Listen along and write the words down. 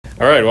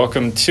All right,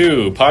 welcome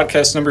to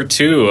podcast number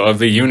 2 of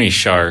the Uni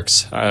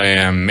Sharks. I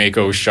am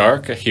Mako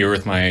Shark here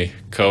with my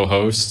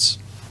co-hosts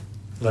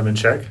Lemon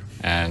Check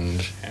and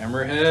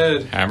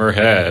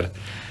Hammerhead.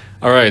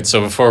 All right,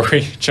 so before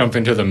we jump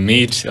into the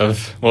meat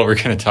of what we're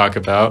going to talk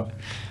about,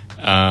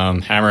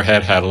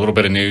 Hammerhead had a little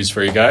bit of news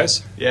for you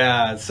guys.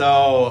 Yeah,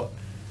 so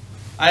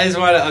I just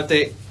want to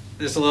update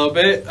this a little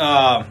bit.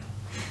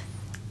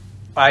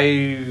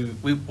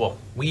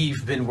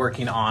 We've been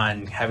working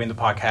on having the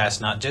podcast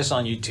not just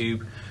on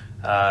YouTube,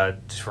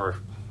 for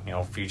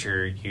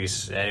future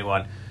use.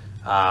 Anyone,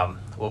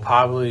 we're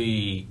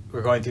going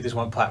through this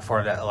one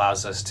platform that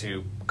allows us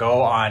to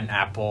go on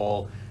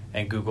Apple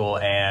and Google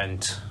and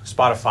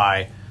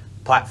Spotify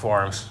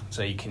platforms,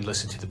 so you can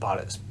listen to the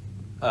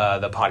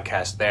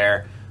podcast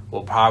there.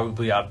 We'll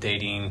probably be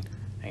updating,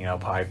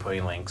 probably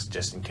putting links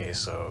just in case,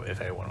 so if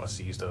anyone wants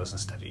to use those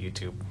instead of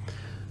YouTube.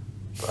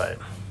 But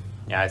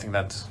yeah, I think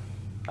that's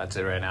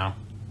it right now.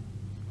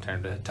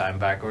 Turn the time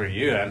back over to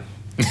you then.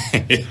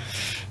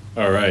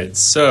 All right,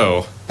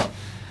 so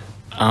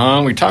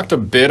we talked a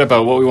bit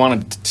about what we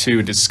wanted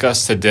to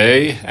discuss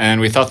today, and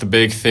we thought the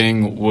big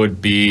thing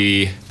would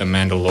be The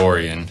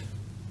Mandalorian,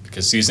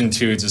 because Season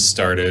 2 just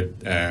started,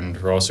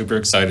 and we're all super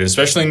excited,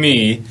 especially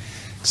me,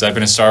 because I've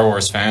been a Star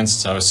Wars fan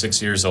since I was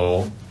 6 years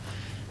old.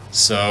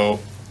 So,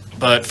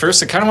 but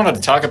first I kind of wanted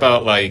to talk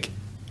about,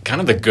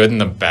 kind of the good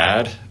and the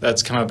bad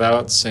that's come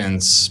about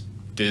since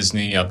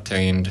Disney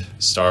obtained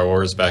Star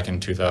Wars back in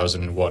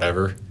 2000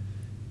 whatever.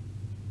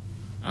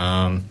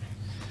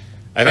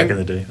 Back in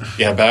the day.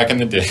 Yeah, back in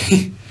the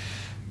day.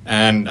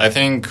 And I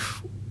think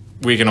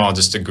we can all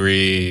just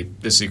agree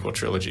the sequel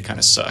trilogy kind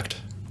of sucked.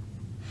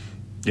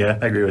 Yeah,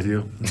 I agree with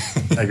you.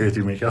 I agree with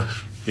you, Miko.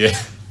 Yeah.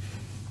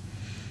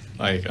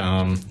 It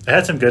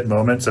had some good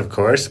moments, of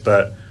course,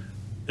 but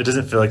it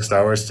doesn't feel like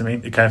Star Wars to me.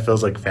 It kind of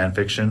feels like fan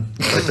fiction,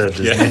 like the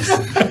Disney.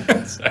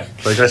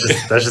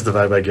 That's just the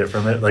vibe I get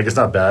from it. It's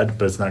not bad,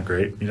 but it's not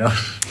great, Yeah.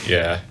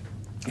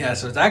 Yeah,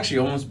 so it's actually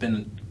almost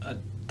been a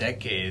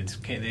decade.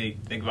 Okay,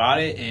 they got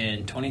it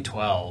in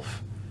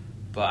 2012,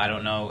 but I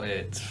don't know.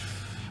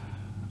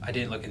 I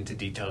didn't look into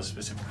details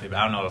specifically, but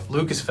I don't know if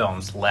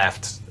Lucasfilms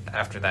left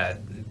after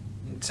that.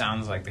 It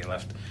sounds like they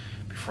left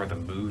before the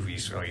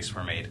movies release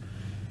were made.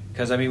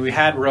 Because, we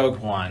had Rogue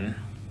One,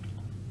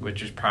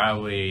 which is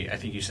probably, I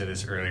think you said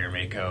this earlier,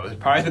 Mako, it's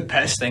probably the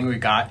best thing we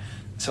got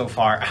so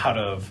far out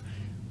of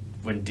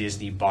when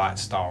Disney bought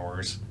Star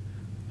Wars.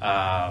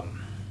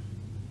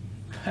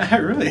 I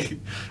really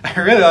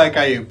like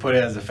how you put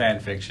it as a fan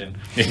fiction.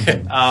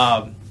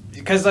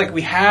 Because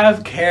we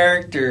have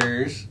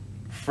characters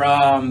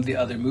from the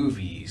other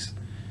movies.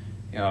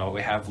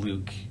 We have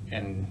Luke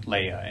and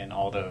Leia and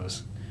all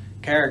those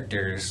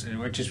characters,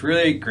 which is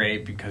really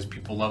great because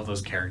people love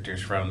those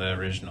characters from the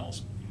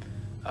originals.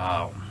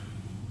 But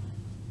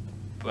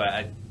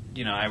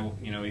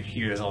we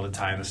hear this all the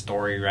time. The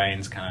story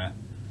writing's kind of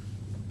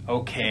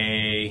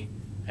okay,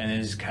 and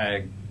then just kind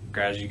of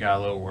gradually got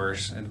a little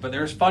worse. But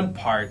there's fun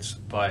parts,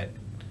 but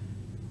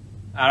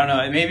I don't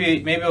know.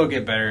 Maybe it'll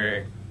get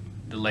better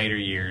the later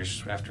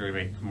years after we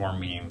make more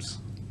memes.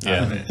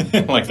 Yeah,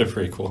 like the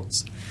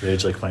prequels.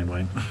 Rage like fine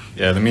wine.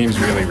 Yeah, the memes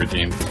really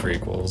redeemed the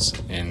prequels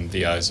in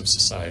the eyes of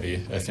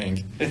society, I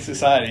think. In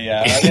society,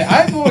 yeah.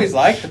 I've always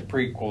liked the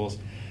prequels.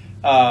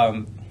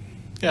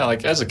 Yeah,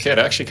 as a kid,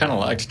 I actually kind of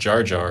liked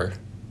Jar Jar.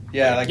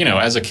 Yeah,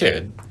 as a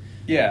kid.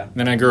 Yeah.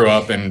 Then I grew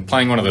up, and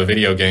playing one of the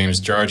video games,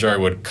 Jar Jar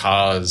would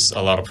cause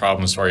a lot of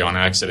problems for you on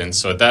accident.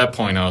 So at that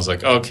point, I was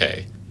like,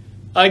 okay,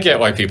 I get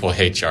why people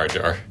hate Jar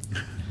Jar.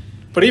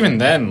 But even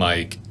then,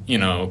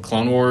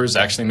 Clone Wars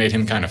actually made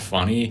him kind of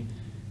funny.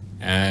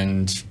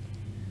 And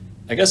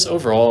I guess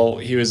overall,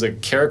 he was a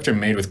character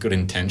made with good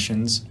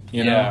intentions,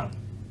 you know? Yeah.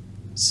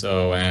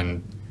 So,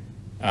 and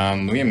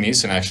Liam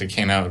Neeson actually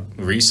came out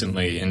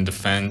recently in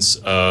defense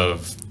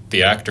of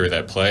the actor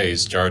that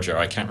plays Jar Jar.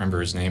 I can't remember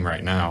his name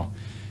right now.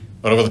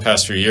 But over the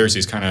past few years,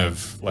 he's kind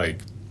of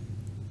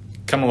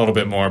come a little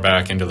bit more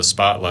back into the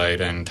spotlight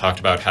and talked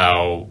about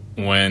how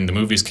when the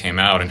movies came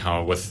out and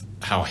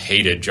how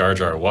hated Jar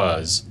Jar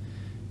was,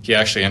 he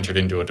actually entered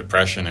into a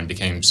depression and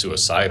became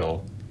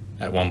suicidal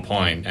at one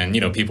point. And,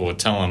 people would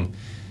tell him,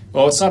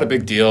 well, it's not a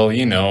big deal,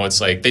 it's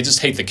they just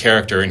hate the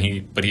character.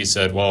 But he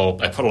said, well,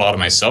 I put a lot of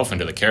myself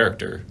into the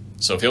character,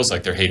 so it feels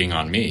like they're hating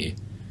on me.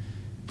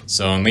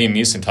 So, and Liam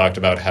Neeson talked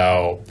about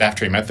how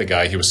after he met the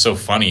guy, he was so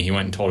funny, he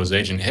went and told his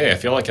agent, hey, I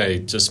feel like I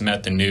just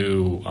met the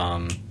new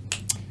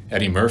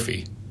Eddie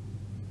Murphy.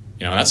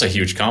 That's a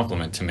huge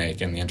compliment to make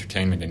in the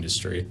entertainment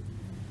industry.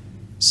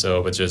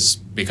 So, but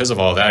just because of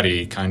all that,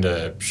 he kind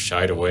of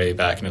shied away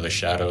back into the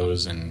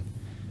shadows. And,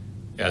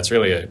 yeah, it's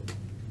really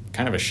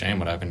kind of a shame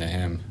what happened to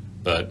him.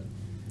 But,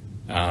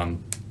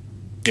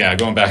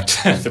 going back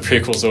to the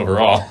prequels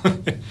overall.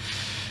 With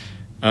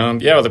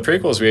the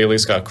prequels, we at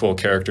least got cool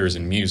characters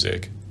and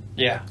music.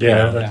 Yeah.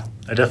 Yeah.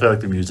 I definitely like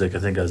the music. I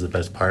think that was the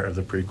best part of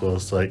the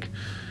prequels.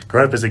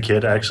 Growing up as a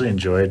kid, I actually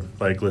enjoyed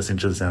listening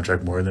to the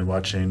soundtrack more than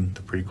watching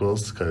the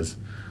prequels because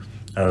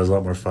It was a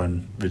lot more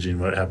fun vidging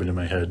what happened in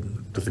my head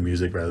with the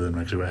music rather than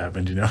actually what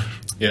happened, you know?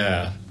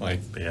 Yeah,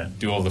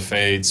 Duel of the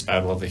Fates,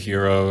 Battle of the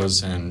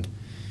Heroes, and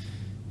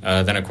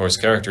then, of course,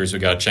 characters. We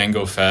got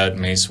Jango Fett,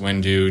 Mace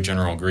Windu,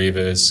 General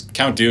Grievous,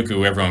 Count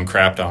Dooku. Everyone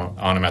crapped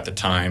on him at the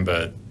time,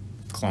 but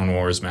Clone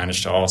Wars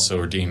managed to also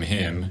redeem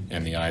him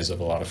in the eyes of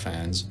a lot of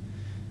fans.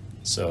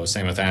 So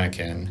same with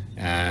Anakin.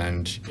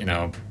 And,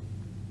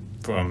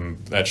 from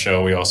that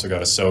show, we also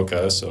got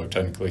Ahsoka, so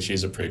technically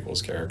she's a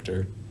prequels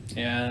character.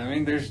 Yeah, I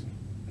mean, there's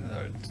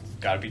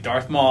got to be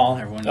Darth Maul.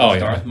 Everyone knows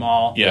Darth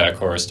Maul. Yeah, of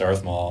course,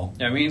 Darth Maul.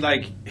 I mean,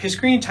 his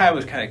screen time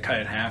was kind of cut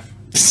in half.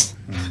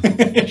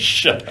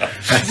 Shut up.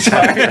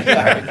 sorry.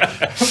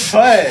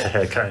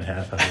 But cut in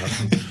half.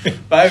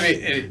 But I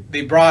mean,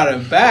 they brought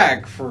him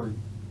back for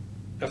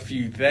a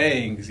few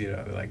things,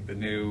 like the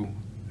new.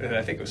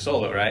 I think it was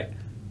Solo, right?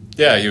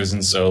 Yeah, he was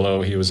in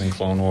Solo. He was in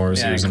Clone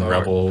Wars. He was in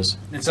Rebels.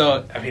 And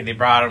so, I mean, they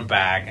brought him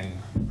back, and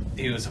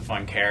he was a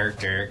fun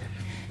character.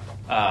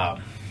 I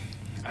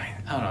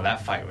don't know.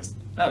 That fight was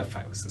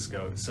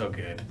so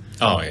good.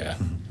 Oh yeah.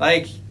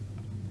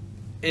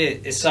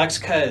 It sucks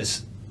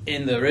because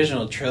in the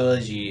original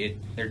trilogy,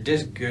 they're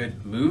just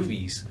good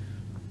movies.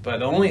 But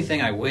the only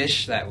thing I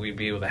wish that we'd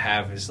be able to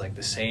have is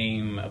the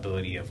same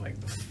ability of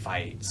the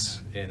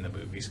fights in the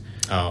movies.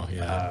 Oh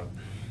yeah.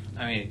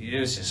 I mean, it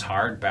was just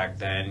hard back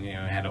then. It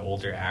had an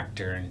older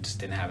actor and just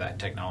didn't have that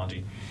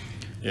technology.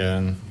 Yeah,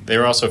 and they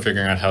were also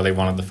figuring out how they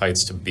wanted the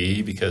fights to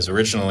be, because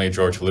originally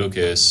George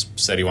Lucas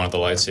said he wanted the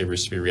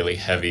lightsabers to be really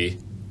heavy.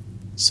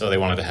 So they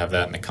wanted to have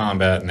that in the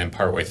combat, and then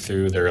partway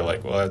through they were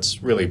like, well,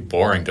 that's really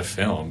boring to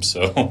film,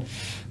 so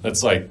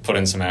let's put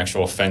in some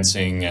actual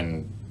fencing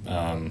and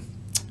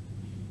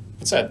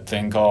what's that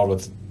thing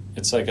called?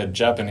 It's like a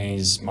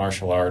Japanese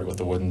martial art with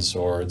the wooden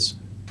swords.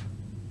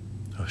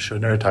 Oh, sure,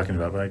 I know what you're talking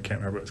about, but I can't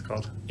remember what it's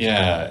called.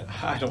 Yeah.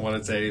 I don't want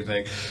to say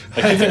anything.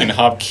 I keep thinking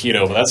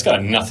Hapkido, but that's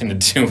got nothing to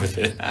do with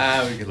it.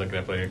 We could look it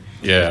up later.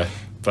 Yeah,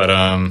 but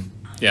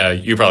yeah,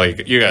 you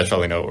guys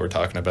probably know what we're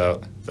talking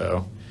about,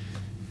 though.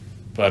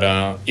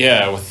 But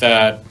yeah, with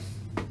that,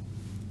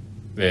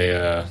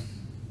 they.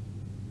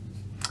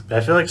 I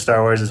feel like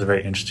Star Wars is a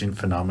very interesting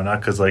phenomenon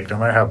because, no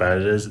matter how bad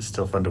it is, it's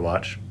still fun to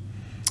watch.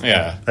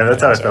 Yeah, and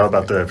that's how I felt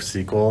about the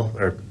sequel,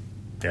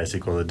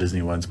 the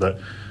Disney ones.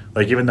 But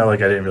even though I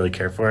didn't really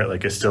care for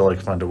it, it's still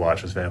fun to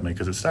watch with family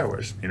because it's Star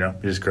Wars. You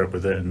just grew up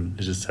with it, and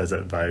it just has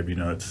that vibe.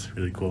 It's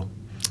really cool.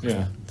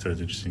 Yeah, so it's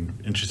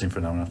interesting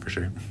phenomenon for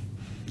sure.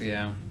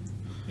 Yeah,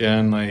 yeah,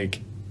 and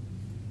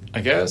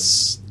I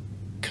guess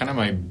kind of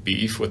my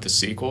beef with the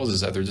sequels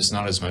is that they're just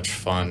not as much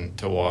fun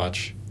to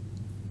watch.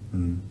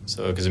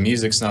 So, because the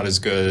music's not as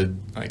good.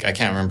 I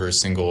can't remember a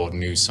single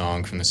new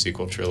song from the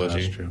sequel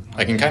trilogy. That's true.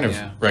 I can kind of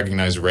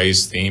recognize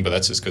Rey's theme, but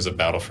that's just because of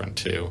Battlefront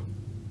 2.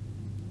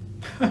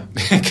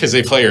 Because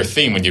they play her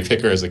theme when you pick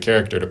her as a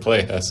character to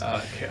play as.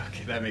 Okay,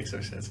 that makes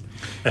no sense.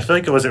 I feel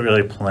like it wasn't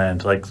really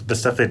planned. The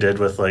stuff they did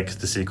with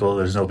the sequel,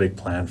 there's no big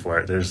plan for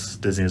it.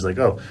 Disney was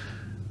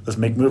let's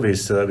make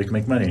movies so that we can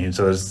make money. And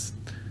so it's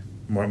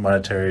more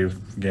monetary.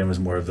 Game was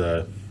more of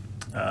the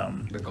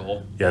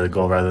goal. Yeah, the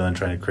goal rather than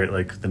trying to create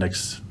the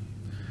next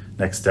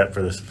step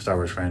for the Star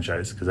Wars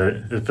franchise, because I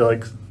didn't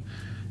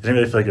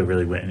really feel like it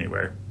really went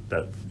anywhere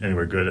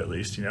good, at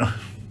least.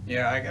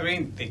 Yeah, I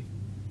mean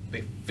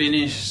they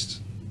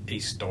finished a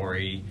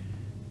story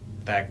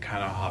that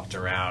kind of hopped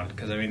around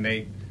because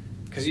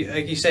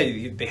like you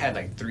said, they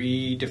had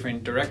 3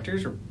 different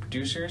directors or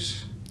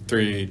producers.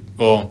 3.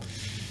 Well,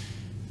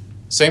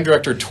 same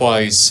director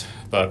twice,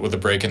 but with a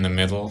break in the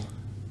middle.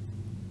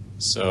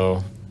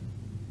 So.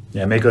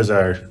 Yeah, Mako's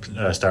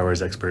our Star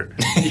Wars expert.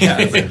 Yeah,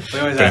 we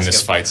always been in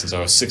this fight since I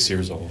was 6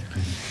 years old.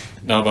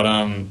 No, but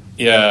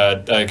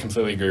yeah, I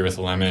completely agree with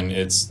Lemon.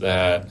 It's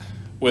that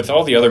with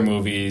all the other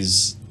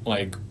movies,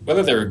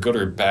 whether they were good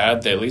or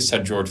bad, they at least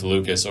had George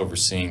Lucas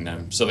overseeing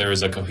them, so there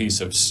was a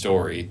cohesive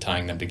story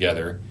tying them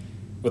together.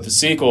 With the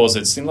sequels,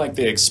 it seemed like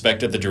they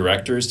expected the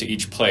directors to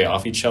each play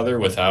off each other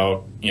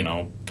without,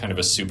 kind of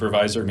a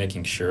supervisor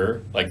making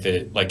sure, like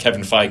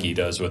Kevin Feige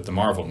does with the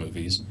Marvel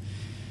movies.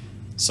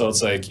 So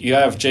it's you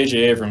have J.J.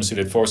 Abrams, who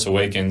did Force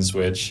Awakens,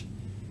 which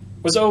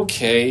was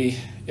okay.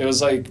 It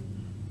was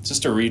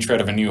just a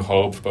retread of A New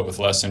Hope, but with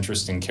less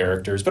interesting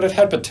characters. But it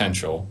had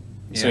potential.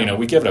 Yeah. So,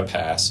 we give it a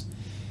pass.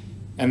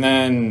 And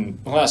then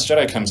The Last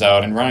Jedi comes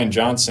out, and Rian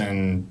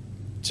Johnson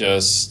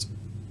just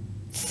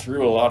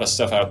threw a lot of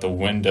stuff out the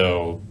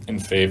window in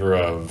favor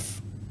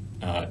of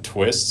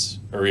twists,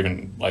 or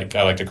even, I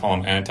like to call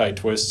them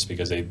anti-twists,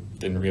 because they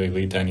didn't really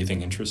lead to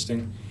anything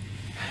interesting.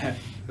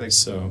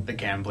 The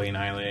gambling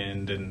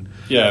island and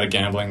the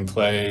gambling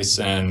place,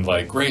 and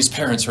Rey's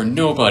parents are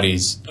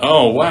nobodies.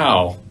 Oh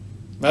wow,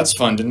 that's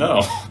fun to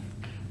know.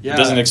 Yeah, it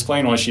doesn't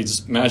explain why she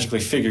just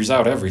magically figures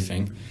out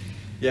everything.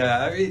 Yeah,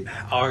 I mean,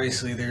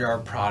 obviously there are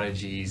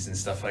prodigies and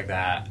stuff like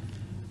that.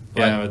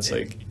 Yeah, it's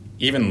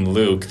even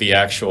Luke, and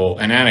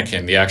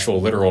Anakin, the actual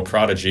literal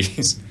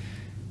prodigies.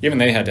 Even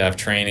they had to have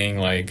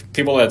training.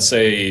 People that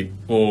say,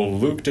 "Well,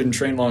 Luke didn't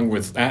train long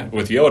with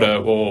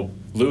Yoda." Well,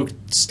 Luke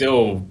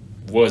still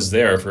was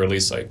there for at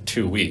least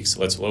 2 weeks.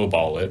 Let's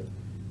lowball it.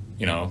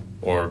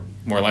 or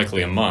more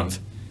likely a month,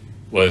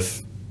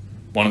 with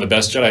one of the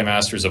best Jedi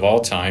Masters of all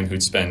time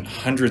who'd spent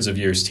hundreds of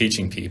years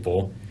teaching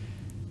people.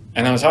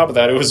 And on top of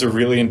that, it was a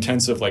really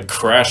intensive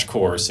crash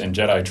course in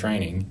Jedi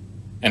training.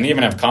 And they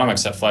even have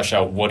comics that flesh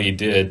out what he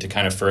did to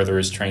kind of further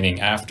his training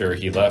after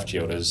he left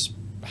Yoda's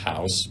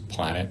house,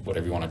 planet,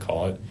 whatever you want to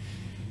call it.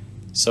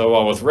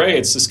 So with Rey,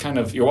 it's this kind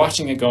of, you're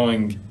watching it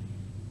going,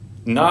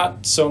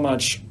 not so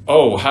much,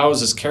 oh, how is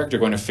this character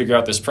going to figure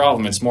out this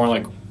problem? It's more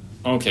like,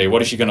 okay,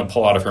 what is she going to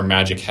pull out of her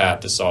magic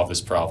hat to solve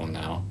this problem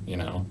now,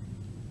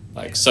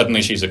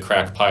 Suddenly she's a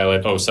crack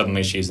pilot. Oh,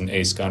 suddenly she's an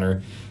ace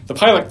gunner. The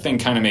pilot thing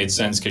kind of made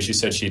sense because she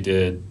said she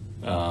did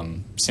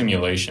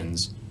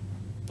simulations,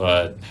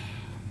 but...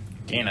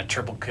 Getting a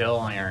triple kill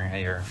on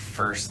your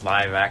first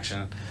live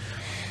action.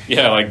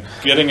 Yeah,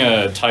 getting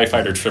a TIE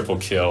Fighter triple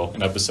kill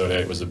in Episode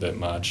 8 was a bit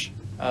much.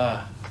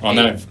 And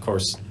then, of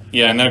course,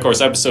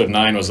 Episode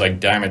 9 was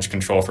damage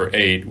control for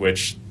 8,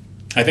 which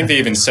I think they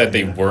even said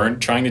they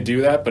weren't trying to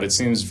do that, but it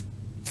seems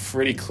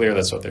pretty clear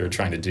that's what they were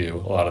trying to do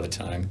a lot of the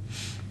time.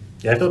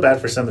 Yeah, I feel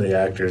bad for some of the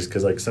actors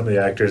because some of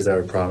the actors that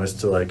were promised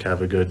to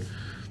have a good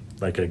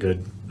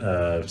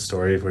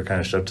story were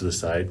kind of shoved to the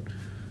side.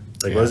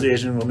 What was the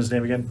Asian woman's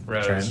name again?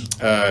 Rose.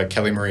 Tran?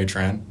 Kelly Marie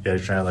Tran. Yeah,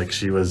 Tran.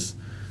 She was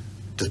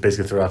just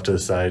basically thrown off to the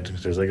side.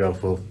 There's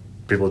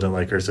people didn't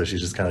like her, so she's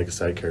just kind of a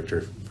side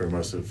character for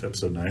most of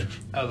Episode 9.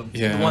 Oh,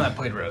 the one that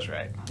played Rose,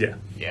 right?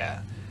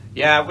 Yeah.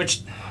 Yeah,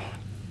 which,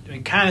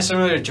 kind of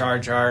similar to Jar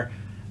Jar.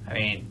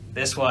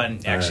 This one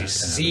actually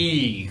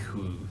see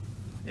who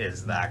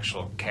is the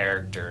actual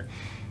character.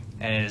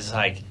 And it's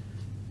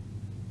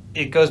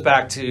it goes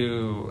back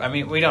to, I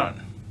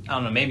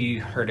don't know, maybe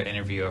you heard an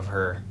interview of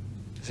her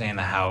saying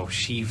how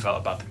she felt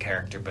about the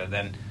character, but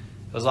then there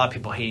was a lot of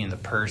people hating the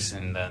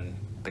person than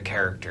the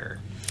character.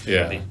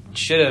 Yeah. They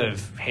should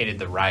have hated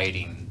the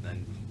writing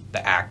and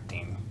the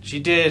acting.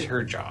 She did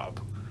her job.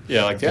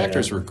 Yeah, the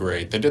actors were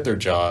great. They did their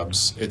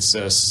jobs. It's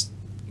just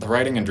the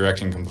writing and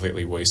directing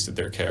completely wasted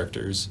their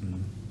characters.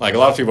 Mm-hmm. A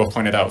lot of people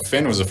pointed out,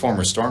 Finn was a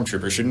former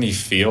stormtrooper. Shouldn't he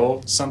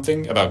feel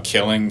something about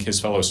killing his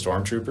fellow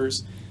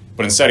stormtroopers?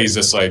 But instead he's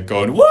just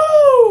going,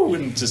 woo!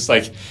 And just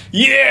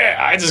yeah,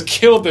 I just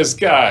killed this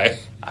guy.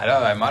 I know,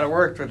 I might have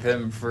worked with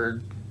him for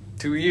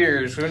 2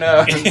 years. Who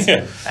knows?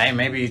 Hey,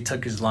 maybe he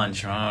took his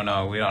lunch. I don't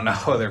know. We don't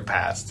know their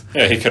past.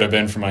 Yeah, he could have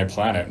been from my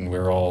planet and we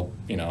were all,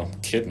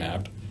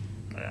 kidnapped.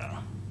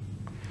 Yeah.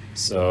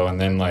 So,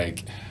 and then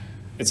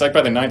it's by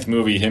the 9th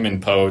movie, him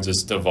and Poe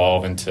just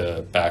devolve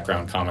into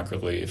background comic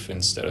relief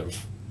instead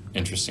of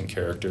interesting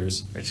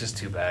characters. Which is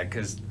too bad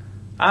because,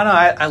 I don't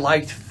know, I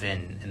liked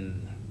Finn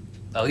in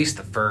at least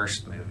the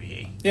first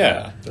movie.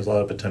 Yeah. There's a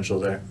lot of potential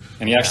there.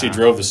 And he actually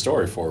drove the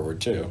story forward,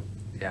 too.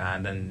 Yeah,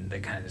 and then they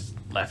kind of just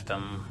left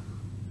him.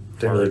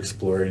 Didn't really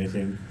explore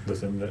anything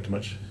with him that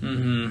much.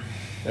 Mm-hmm.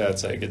 Yeah,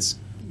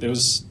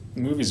 the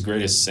movie's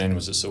greatest sin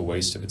was just a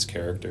waste of its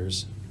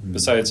characters. Mm-hmm.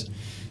 Besides,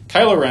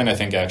 Kylo Ren, I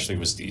think, actually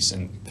was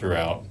decent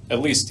throughout.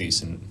 At least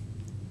decent.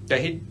 Yeah,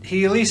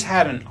 he at least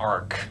had an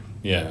arc.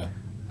 Yeah.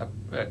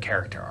 A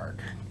character arc.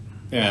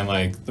 Yeah,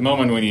 and the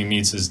moment when he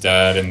meets his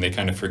dad and they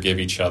kind of forgive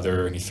each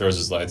other and he throws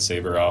his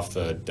lightsaber off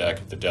the deck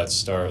of the Death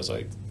Star, I was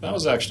that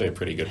was actually a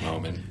pretty good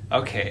moment.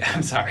 Okay,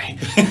 I'm sorry.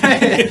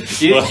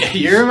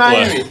 you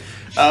reminded me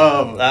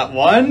of that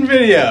one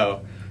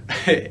video.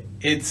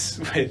 It's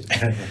with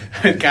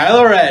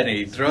Kylo Ren.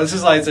 He throws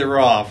his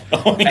lightsaber off,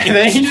 and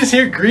then you just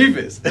hear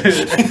Grievous.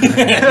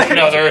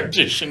 Another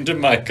addition to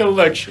my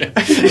collection.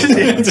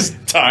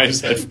 Just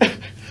dives it.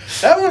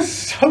 That was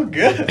so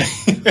good.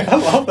 I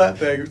love that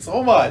thing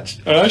so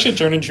much. I should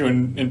turn into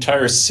an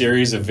entire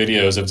series of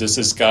videos of just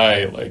this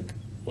guy,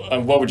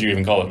 what would you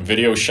even call it?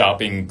 Video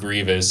shopping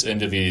Grievous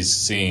into these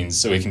scenes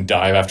so he can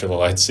dive after the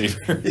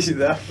lightsaber.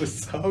 That was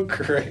so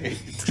great.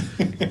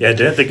 Yeah,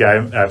 didn't the guy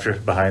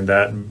behind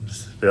that,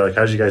 they're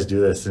how'd you guys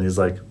do this? And he's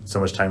so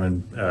much time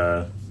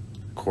in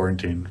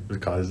quarantine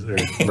led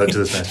to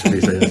this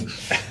masterpiece, I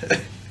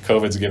guess.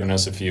 COVID's given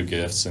us a few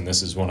gifts, and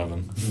this is one of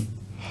them.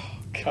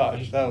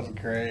 Gosh, that was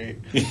great.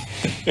 We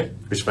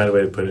should find a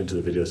way to put it into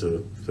the video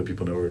so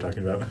people know what we're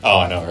talking about. Oh,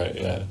 I know, right?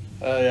 Yeah.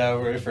 Yeah,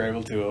 if we're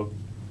able to,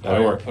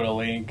 put a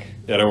link.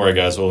 Yeah, don't worry,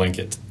 guys. We'll link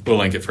it. We'll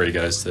link it for you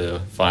guys to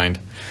find.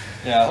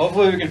 Yeah,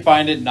 hopefully we can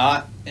find it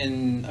not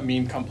in a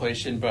meme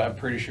compilation, but I'm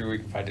pretty sure we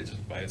can find it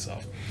just by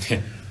itself.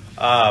 We're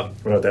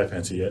not that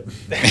fancy yet.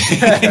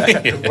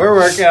 We're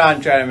working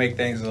on trying to make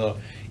things a little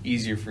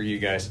easier for you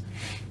guys.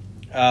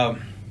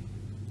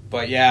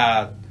 But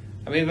yeah,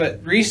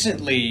 but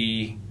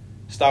recently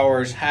Star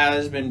Wars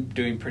has been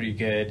doing pretty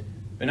good,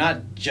 but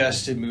not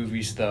just in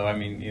movies though.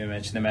 You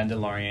mentioned The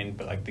Mandalorian,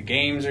 but the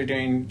games are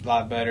doing a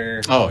lot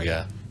better. Oh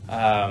yeah.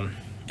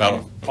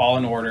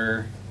 Fallen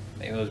Order,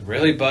 it was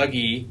really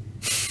buggy.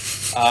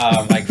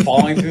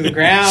 Falling through the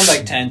ground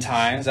 10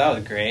 times. That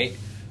was great,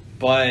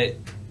 but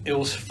it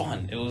was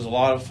fun. It was a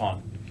lot of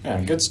fun. Yeah,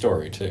 and good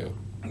story too.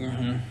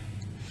 Mm-hmm.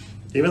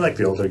 Even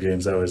the older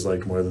games, I always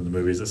liked more than the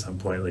movies at some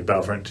point.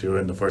 Battlefront 2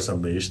 and The Force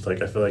Unleashed. I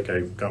feel like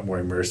I got more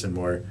immersed and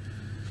more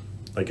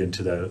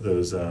into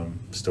those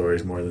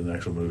stories more than the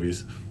actual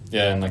movies.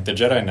 Yeah, and like the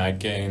Jedi Knight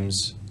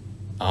games.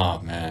 Oh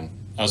man,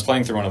 I was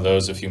playing through one of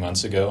those a few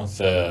months ago.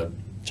 The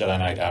Jedi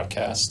Knight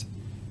Outcast.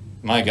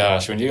 My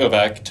gosh, when you go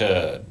back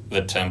to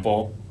the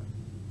temple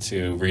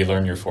to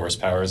relearn your Force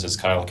powers as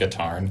Kyle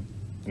Katarn,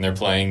 and they're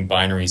playing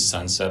Binary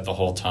Sunset the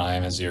whole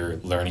time as you're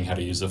learning how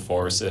to use the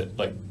Force, it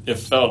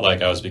felt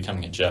like I was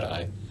becoming a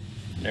Jedi.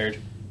 Nerd.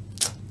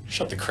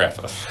 Shut the crap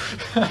up.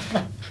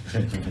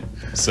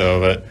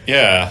 So, but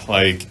yeah,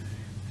 like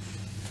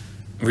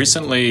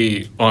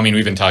recently, well, I mean,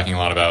 we've been talking a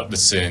lot about the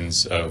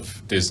sins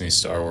of Disney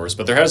Star Wars,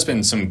 but there has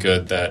been some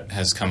good that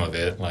has come of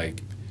it,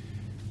 like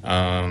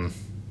kind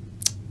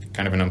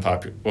of an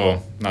unpopular,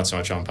 well, not so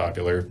much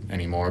unpopular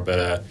anymore,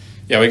 but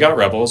yeah, we got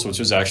Rebels, which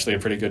was actually a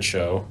pretty good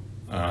show.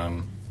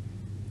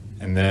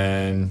 And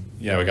then,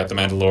 yeah, we got The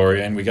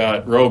Mandalorian. We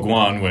got Rogue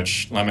One,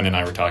 which Lemon and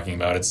I were talking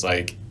about. It's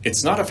like,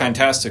 it's not a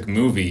fantastic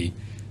movie,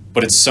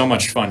 but it's so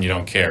much fun you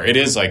don't care. It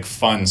is like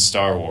fun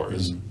Star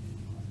Wars. Mm-hmm.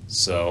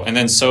 So, and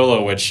then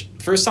Solo, which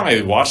first time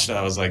I watched it,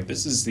 I was like,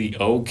 this is the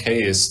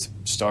okayest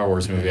Star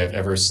Wars movie I've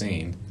ever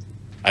seen.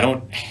 I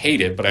don't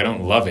hate it, but I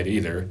don't love it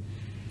either.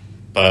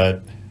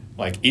 But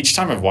like each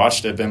time I've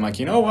watched it, I've been like,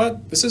 you know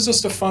what? This is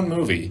just a fun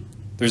movie.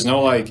 There's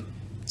no like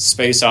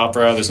space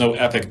opera. There's no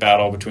epic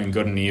battle between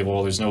good and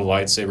evil. There's no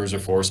lightsabers or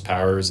force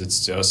powers.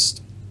 It's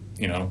just,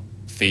 you know,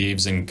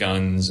 thieves and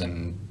guns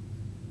and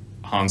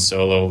Han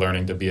Solo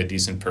learning to be a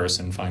decent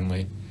person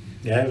finally.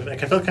 Yeah, I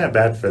feel kind of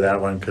bad for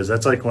that one because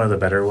that's like one of the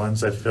better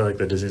ones I feel like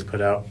that Disney's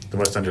put out, the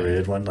most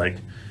underrated one. Like, yeah,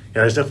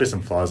 there's definitely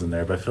some flaws in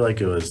there, but I feel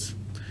like it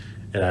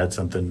had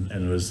something,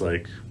 and it was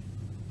like,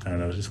 I don't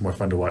know, it's just more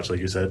fun to watch, like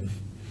you said.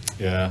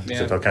 Yeah.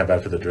 So I felt kind of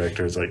bad for the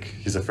director. It's like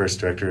he's the first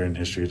director in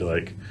history to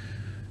like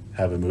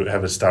have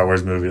a Star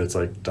Wars movie that's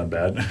like done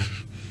bad.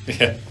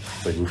 Yeah.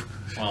 Like,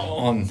 oof.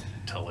 Well,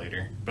 until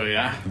later, but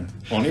yeah.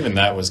 Well, and even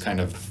that was kind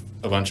of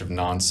a bunch of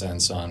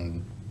nonsense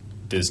on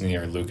Disney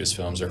or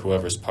Lucasfilms or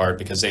whoever's part,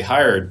 because they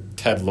hired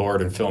Ted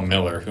Lord and Phil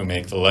Miller, who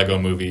make the Lego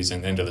movies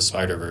and Into the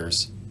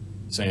Spider-Verse.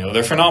 So, you know,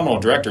 they're phenomenal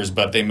directors,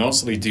 but they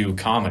mostly do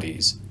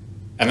comedies.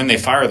 And then they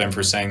fire them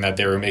for saying that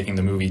they were making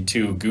the movie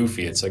too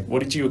goofy. It's like,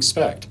 what did you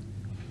expect?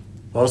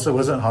 Also,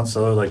 wasn't Han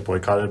Solo like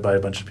boycotted by a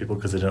bunch of people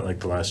because they didn't like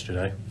The Last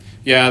Jedi?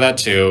 Yeah, that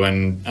too.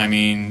 And I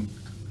mean,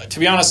 to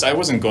be honest, I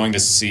wasn't going to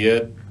see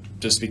it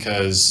just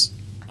because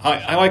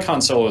I like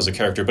Han Solo as a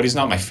character, but he's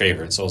not my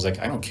favorite. So I was like,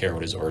 I don't care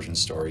what his origin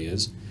story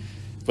is.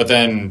 But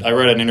then I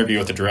read an interview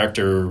with the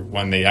director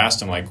when they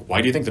asked him, like,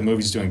 why do you think the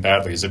movie's doing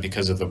badly? Is it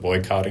because of the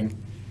boycotting?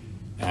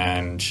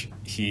 And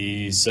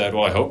he said,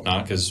 well, I hope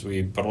not, because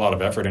we put a lot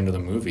of effort into the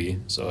movie.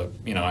 So,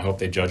 you know, I hope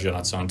they judge it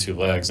on its own two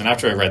legs. And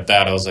after I read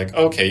that, I was like,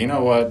 okay, you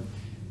know what?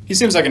 He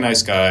seems like a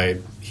nice guy.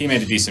 He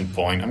made a decent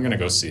point. I'm going to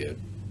go see it.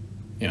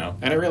 You know,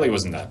 and it really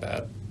wasn't that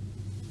bad.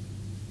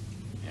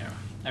 Yeah.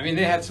 I mean,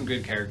 they had some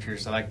good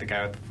characters. I like the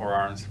guy with the 4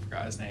 arms. I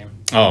forgot his name.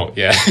 Oh,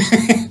 yeah.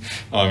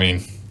 Well, I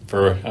mean,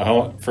 for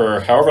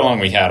however long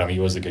we had him, he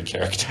was a good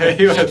character.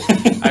 He was.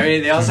 I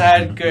mean, they also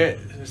had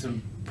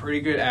some pretty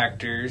good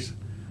actors.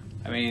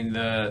 I mean,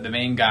 the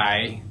main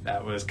guy,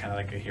 that was kind of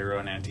like a hero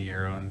and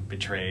anti-hero and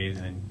betrayed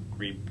and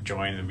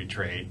rejoined and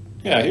betrayed.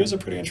 Yeah, he was a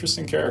pretty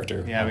interesting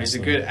character. Yeah, but he's a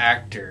good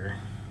actor.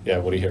 Yeah,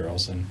 Woody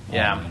Harrelson.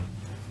 Yeah.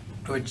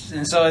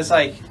 And so it's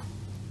like,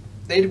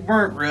 they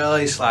weren't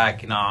really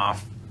slacking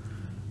off,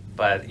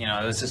 but, you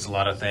know, it was just a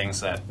lot of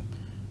things that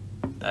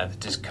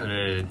just could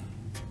have,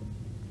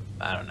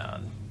 I don't know,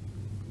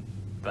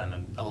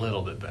 been a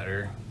little bit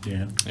better.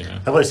 Yeah. Yeah.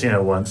 I've only seen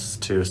it once,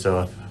 too,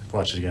 so if I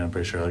watch it again, I'm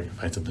pretty sure I can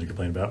find something to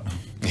complain about.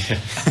 Yeah.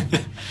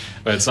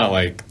 But it's not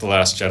like The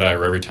Last Jedi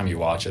where every time you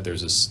watch it,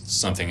 there's just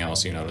something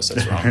else you notice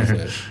that's wrong with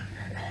it.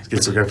 It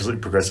gets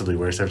progressively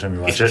worse every time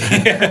you watch it.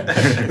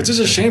 Yeah. Which is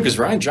a shame because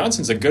Rian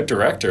Johnson's a good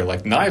director.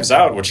 Like Knives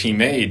Out, which he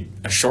made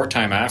a short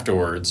time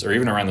afterwards, or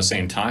even around the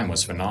same time,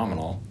 was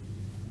phenomenal.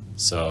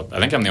 So I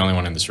think I'm the only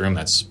one in this room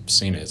that's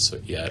seen it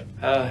yet.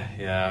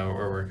 Yeah,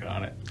 we're working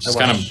on it. It's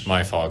kind of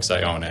my fault because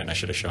I own it and I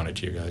should have shown it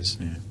to you guys.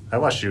 Yeah. I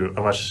watched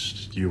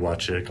you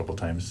watch it a couple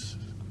times.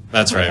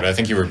 That's right. I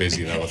think you were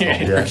busy though with the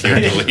whole Yeah.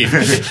 clearing to leave.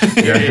 You're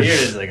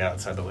just like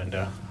outside the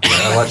window. Yeah,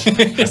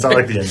 I saw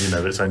like the ending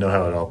of it, so I know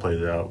how it all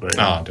plays out. But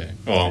Oh, dang.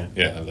 Well,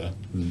 yeah.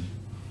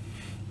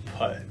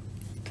 But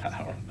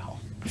I don't know.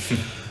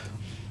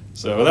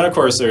 So then, of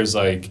course, there's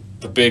like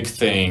the big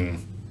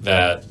thing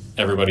that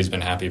everybody's been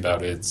happy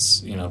about.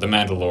 It's, you know, The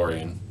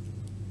Mandalorian.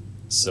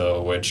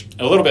 So, which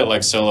a little bit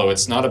like Solo,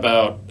 it's not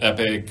about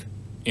epic,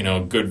 you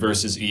know, good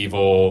versus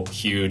evil,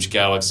 huge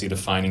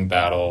galaxy-defining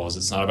battles.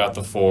 It's not about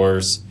the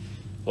Force,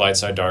 light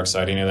side, dark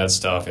side, any of that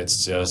stuff.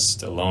 It's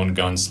just a lone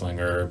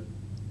gunslinger,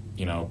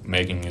 you know,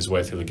 making his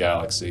way through the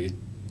galaxy.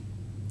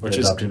 Which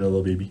adopting a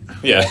little baby.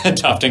 Yeah,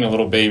 adopting a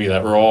little baby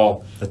that we're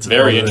all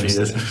very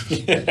interested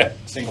in. Yeah.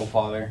 Single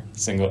father.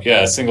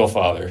 Single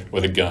father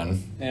with a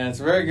gun. Yeah,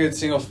 it's a very good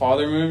single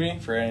father movie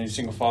for any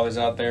single fathers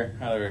out there.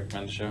 Highly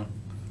recommend the show.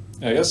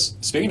 I guess,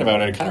 speaking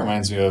about it, it kind of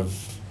reminds me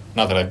of,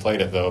 not that I played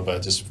it though,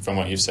 but just from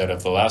what you've said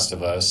of The Last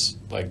of Us,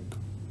 like,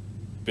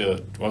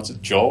 what's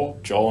it, Joel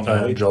and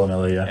Ellie? Joel and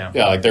Ellie, yeah.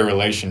 Yeah, like their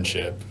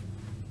relationship.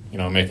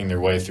 making their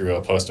way through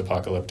a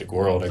post-apocalyptic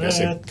world. I guess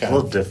Yeah, it it's a kind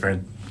little of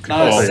different.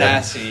 Not as Well,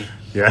 sassy.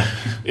 Yeah.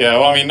 yeah.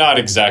 Well, I mean, not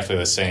exactly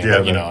the same.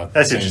 Yeah, but,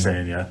 that's what you're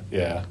saying, yeah.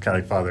 Yeah. Kind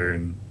of like father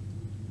and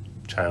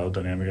child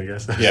dynamic, I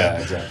guess. Yeah,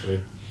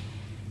 exactly.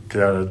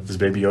 Is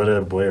Baby Yoda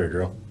a boy or a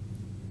girl?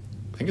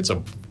 I think it's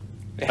a.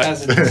 It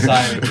hasn't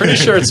decided. I'm pretty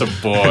sure it's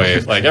a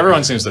boy. Like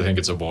everyone seems to think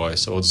it's a boy,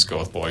 so we'll just go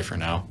with boy for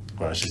now.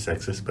 Wow, she's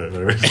sexist, but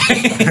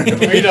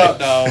whatever. We don't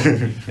know.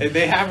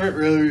 They haven't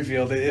really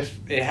revealed it. If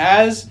it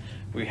has,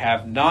 we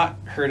have not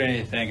heard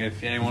anything.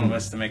 If anyone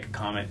wants to make a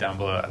comment down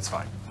below, that's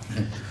fine.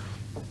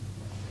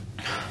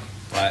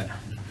 But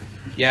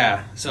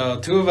yeah, so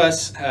 2 of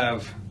us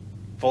have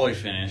fully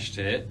finished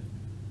it,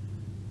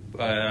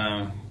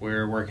 but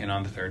we're working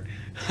on the 3rd.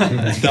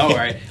 Don't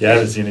worry. Yeah, I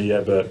haven't seen it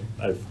yet, but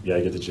I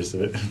get the gist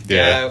of it.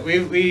 Yeah,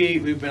 we've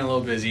been a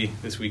little busy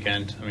this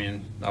weekend. I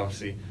mean,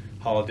 obviously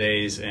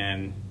holidays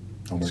and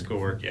Homework.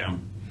 schoolwork, yeah.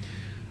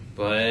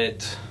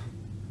 But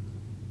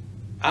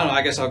I don't know.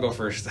 I guess I'll go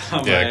first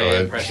on Yeah, my go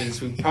ahead.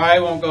 impressions. We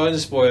probably won't go into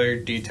spoiler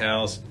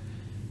details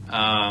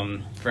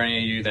for any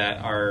of you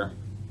that are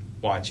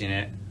watching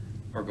it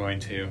or going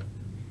to.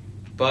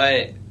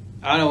 But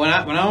I don't know.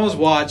 When I was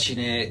watching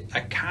it, I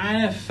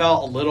kind of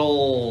felt a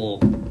little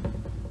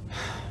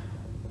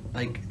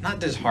not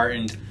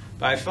disheartened,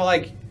 but I felt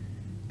like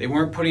they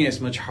weren't putting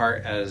as much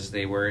heart as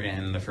they were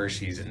in the first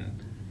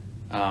season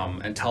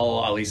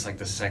until at least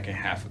the second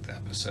half of the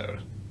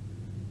episode.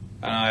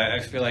 I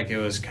feel like it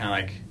was kind of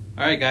like,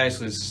 all right, guys,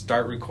 let's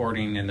start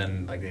recording, and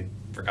then they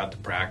forgot to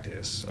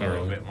practice a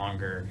little bit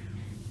longer.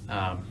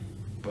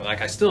 But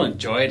I still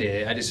enjoyed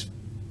it. I just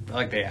felt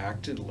like they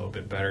acted a little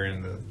bit better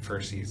in the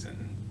first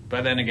season.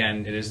 But then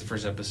again, it is the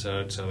first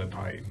episode, so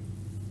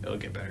it'll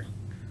get better.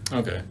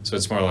 Okay, so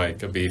it's more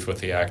like a beef with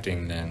the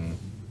acting than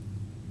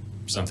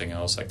something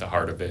else, like the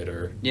heart of it,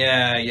 or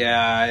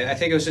Yeah. I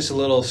think it was just a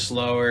little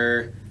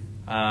slower.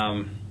 There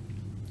was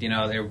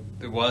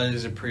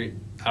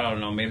I don't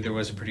know, maybe there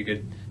was a pretty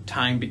good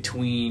time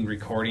between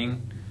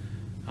recording,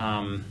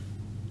 and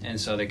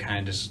so they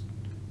kind of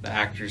the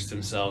actors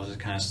themselves just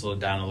kind of slowed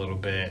down a little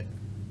bit,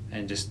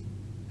 and just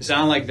it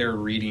sounded like they're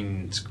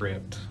reading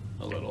script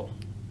a little.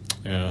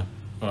 yeah.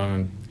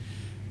 I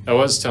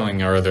was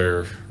telling our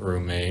other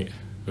roommate,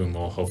 whom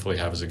we'll hopefully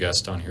have as a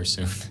guest on here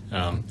soon.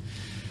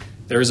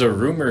 There's a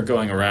rumor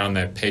going around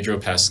that Pedro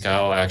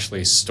Pascal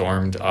actually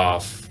stormed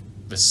off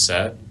the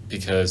set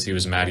because he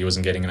was mad he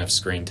wasn't getting enough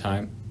screen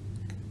time.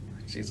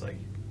 She's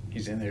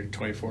he's in there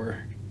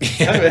 24.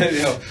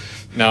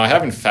 Now, I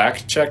haven't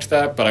fact-checked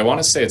that, but I want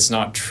to say it's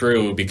not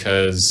true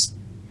because,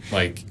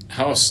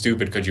 how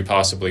stupid could you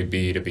possibly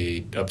be to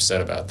be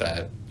upset about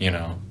that,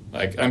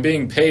 I'm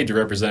being paid to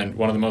represent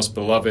one of the most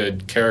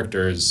beloved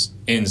characters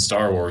in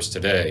Star Wars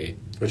today.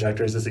 Which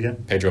actor is this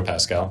again? Pedro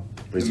Pascal.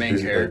 The main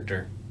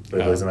character.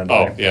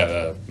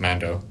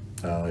 Mando.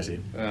 Oh, I see.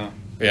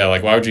 Yeah,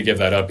 why would you give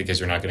that up because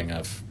you're not getting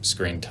enough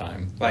screen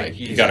time?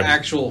 His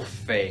actual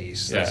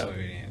face. That's Yeah. what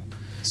we need.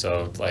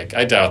 So,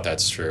 I doubt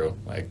that's true.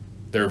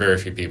 There are very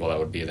few people that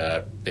would be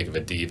that big of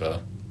a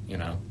diva, I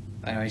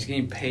know, he's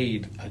getting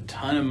paid a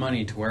ton of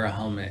money to wear a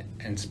helmet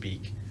and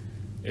speak.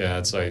 Yeah,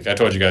 it's I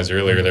told you guys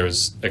earlier, there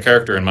was a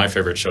character in my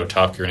favorite show,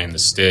 Top Gear, named the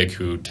Stig,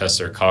 who tests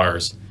their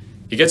cars.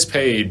 He gets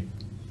paid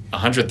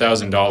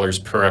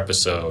 $100,000 per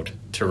episode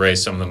to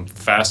race some of the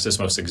fastest,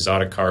 most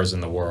exotic cars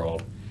in the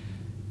world.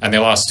 And they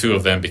lost 2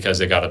 of them because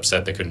they got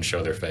upset they couldn't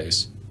show their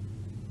face.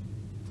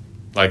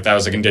 That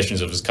was the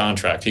conditions of his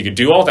contract. He could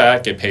do all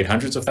that, get paid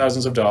hundreds of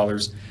thousands of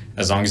dollars,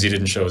 as long as he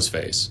didn't show his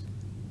face.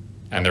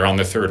 And they're on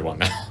their 3rd one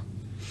now.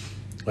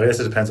 Well, I guess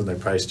it depends on their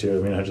price too. I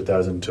mean,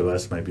 100,000 to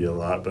us might be a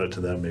lot, but to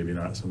them maybe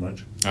not so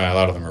much. A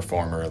lot of them are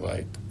former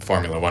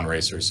Formula One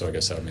racers, so I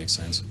guess that would make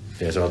sense.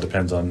 Yeah, so it all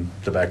depends on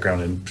the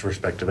background and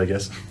perspective, I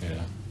guess.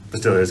 Yeah.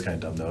 But still, it is kind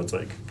of dumb though. It's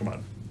come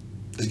on,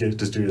 just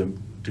do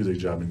the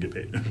job and get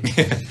paid.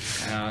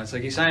 It's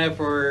you sign up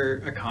for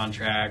a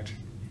contract,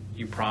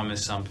 you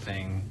promise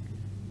something.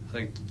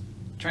 It's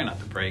try not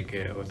to break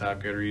it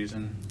without good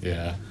reason.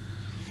 Yeah.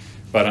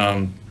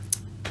 But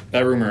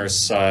that rumor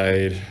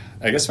aside,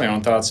 I guess my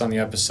own thoughts on the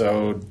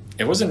episode,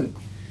 didn't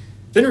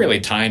really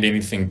tie into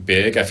anything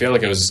big. I feel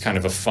like it was just kind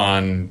of a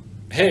fun,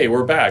 hey,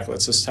 we're back,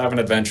 let's just have an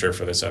adventure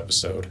for this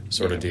episode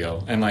sort of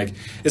deal. And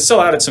it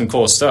still added some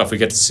cool stuff. We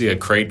get to see a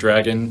crate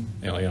dragon,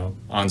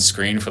 on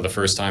screen for the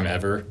first time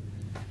ever.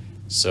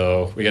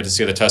 So we get to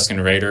see the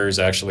Tusken Raiders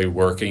actually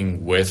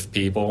working with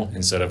people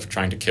instead of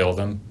trying to kill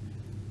them.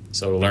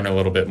 So we'll learn a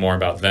little bit more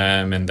about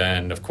them, and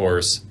then, of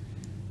course,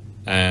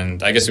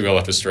 and I guess we will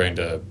have to stray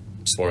into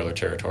spoiler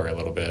territory a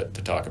little bit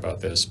to talk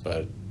about this,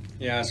 but...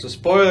 Yeah, so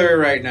spoiler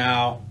right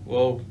now.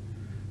 We'll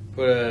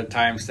put a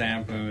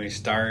timestamp when we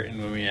start and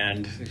when we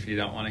end, if you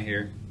don't want to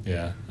hear.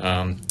 Yeah.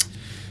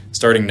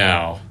 Starting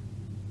now,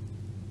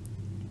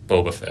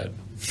 Boba Fett.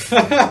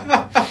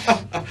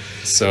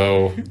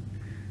 So,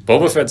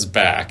 Boba Fett's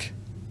back.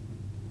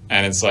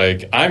 And it's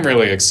I'm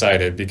really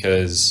excited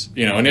because,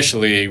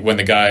 initially when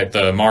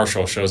the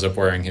marshal shows up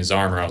wearing his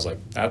armor, I was like,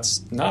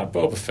 that's not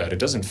Boba Fett. It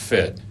doesn't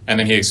fit. And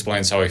then he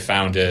explains how he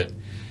found it.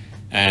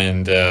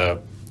 And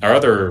our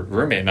other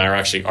roommate and I were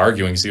actually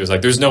arguing because he was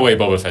like, "There's no way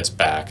Boba Fett's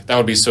back. That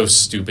would be so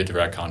stupid to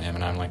retcon him."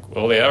 And I'm like,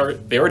 "Well, they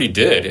already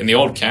did in the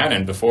old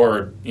canon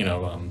before,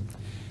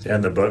 Yeah,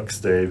 in the books,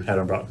 they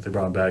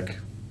brought him back.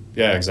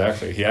 Yeah,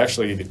 exactly. He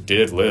actually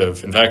did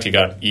live. In fact, he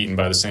got eaten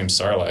by the same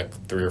Sarlacc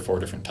 3 or 4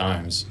 different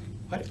times.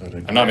 What?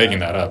 I'm not making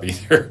that up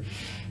either.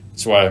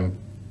 That's why I'm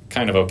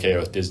kind of okay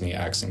with Disney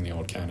axing the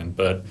old canon.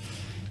 But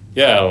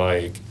yeah,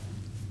 like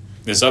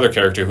this other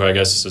character who I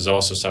guess is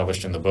also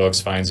established in the books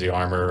finds the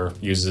armor,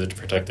 uses it to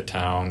protect the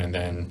town, and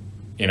then,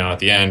 at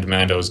the end,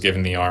 Mando's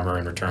given the armor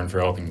in return for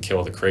helping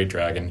kill the Krayt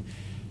Dragon.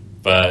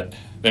 But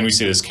then we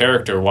see this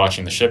character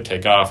watching the ship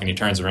take off, and he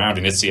turns around,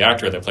 and it's the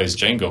actor that plays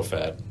Jango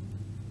Fett.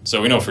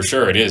 So we know for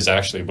sure it is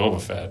actually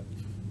Boba Fett.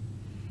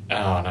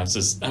 Oh, and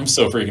I'm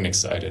so freaking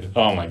excited.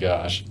 Oh my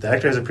gosh. The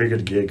actor has a pretty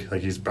good gig.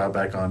 Like, he's brought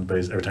back on, but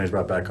every time he's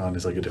brought back on,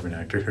 it's like a different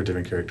actor or a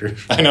different character.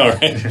 I know,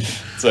 right?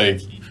 It's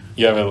like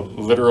you have a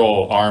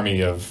literal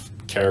army of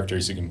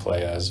characters you can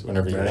play as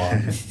whenever you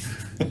want.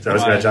 So I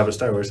was that job at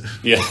Star Wars.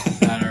 Yeah.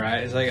 I know,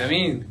 right? It's like, I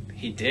mean,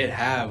 he did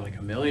have like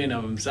 1 million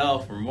of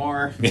himself or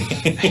more.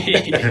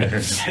 He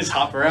just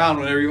hop around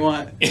whenever you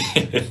want.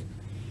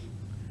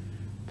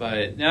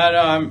 But no,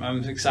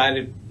 I'm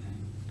excited.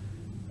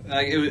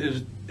 Like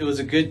it was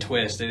a good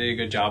twist. They did a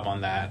good job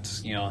on that.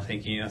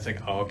 Thinking it's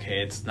like, oh,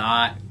 okay, it's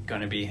not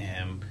gonna be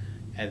him,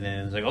 and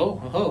then it's like,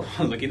 oh,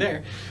 looky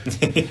there.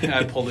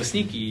 I pulled a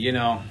sneaky,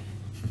 Yeah,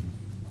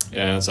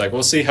 it's like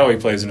we'll see how he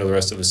plays into the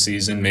rest of the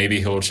season. Maybe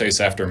he'll chase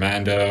after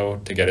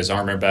Mando to get his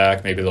armor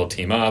back. Maybe they'll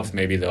team up.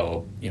 Maybe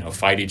they'll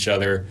fight each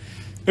other.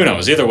 Who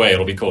knows? Either way,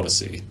 it'll be cool to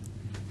see.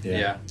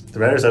 Yeah. The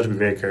writers have to be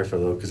very careful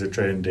though, because they're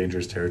treading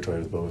dangerous territory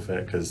with Boba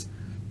Fett. Because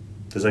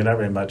there's like not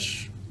very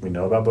much we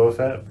know about Boba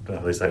Fett.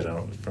 At least I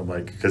don't. From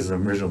because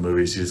in the original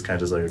movies, he just kind of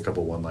does like a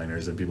couple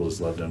one-liners, and people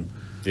just loved him.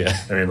 Yeah.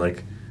 I mean,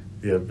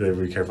 they're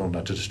very careful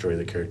not to destroy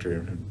the character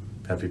and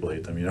have people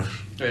hate them.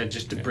 Yeah,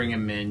 just to bring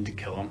him in to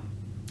kill him.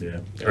 Yeah.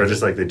 Or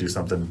just like they do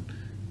something,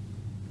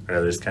 or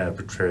they just kind of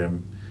portray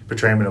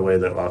him in a way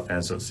that a lot of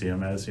fans don't see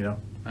him as. Oh,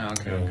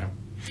 okay.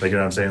 Like, you know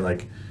what I'm saying?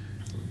 Like,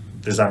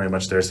 there's not very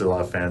much there, so a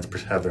lot of fans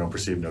have their own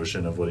perceived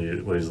notion of what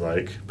he's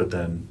like, but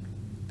then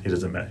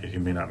he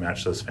may not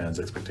match those fans'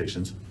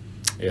 expectations.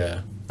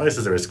 Yeah. At least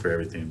there's a risk for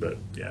everything, but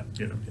yeah.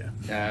 You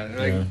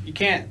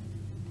can't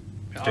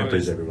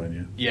please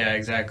everyone, yeah. Yeah,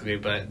 exactly.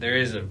 But there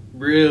is a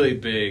really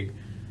big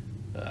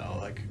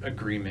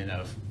agreement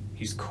of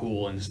he's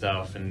cool and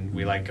stuff, and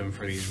we like him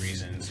for these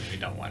reasons, and we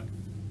don't want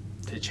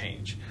to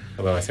change.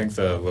 Although I think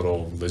the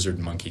little lizard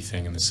monkey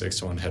thing in the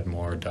 6th one had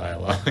more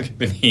dialogue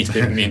than he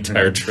did in the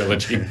entire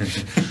trilogy.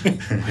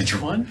 Which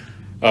one?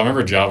 I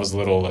remember Jabba's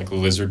little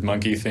lizard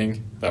monkey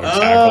thing that would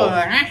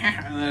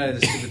tackle. Oh,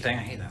 the stupid thing.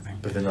 I hate that thing.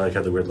 But then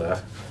had the weird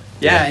laugh.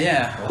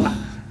 Yeah.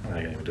 I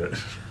can't even do it.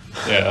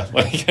 Yeah,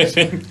 I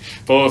think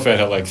Boba Fett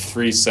had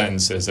 3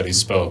 sentences that he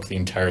spoke the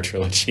entire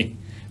trilogy,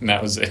 and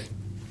that was it.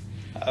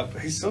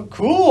 He's so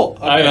cool.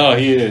 Okay. I know,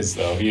 he is,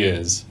 though. He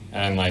is.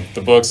 And,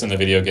 the books and the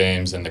video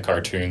games and the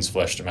cartoons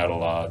fleshed him out a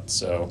lot,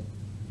 so...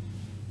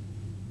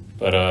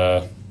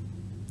 But,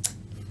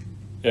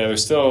 yeah,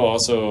 there's still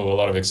also a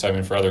lot of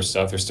excitement for other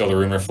stuff. There's still the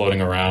rumor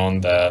floating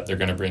around that they're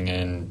going to bring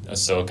in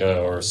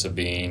Ahsoka or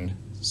Sabine,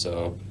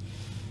 so...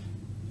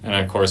 And,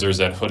 of course, there's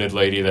that hooded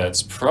lady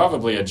that's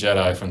probably a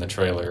Jedi from the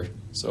trailer,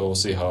 so we'll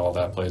see how all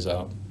that plays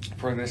out.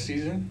 For this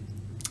season?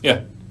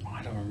 Yeah.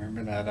 I don't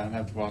remember that. I'd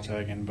have to watch that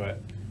again, but...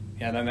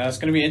 Yeah, that's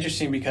going to be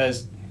interesting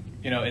because,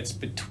 it's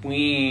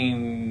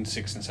between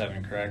 6 and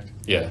 7, correct?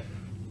 Yeah.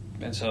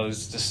 And so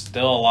there's just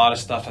still a lot of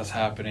stuff that's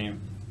happening,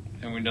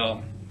 and we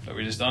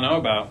just don't know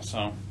about.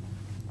 So,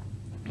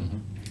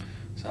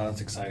 So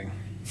that's exciting.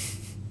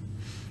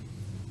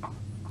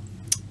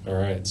 All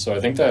right, so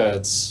I think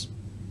that's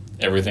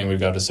everything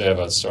we've got to say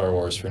about Star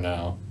Wars for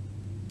now.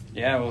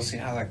 Yeah, we'll see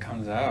how that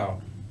comes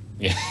out.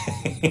 Yeah.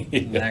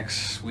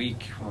 Next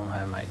week,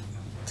 I might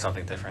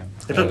something different.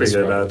 I feel pretty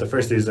good about it. The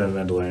first season of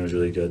Mandalorian was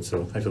really good,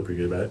 so I feel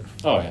pretty good about it.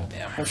 Oh,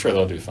 yeah. I'm sure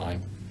they'll do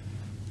fine.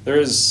 There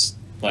is,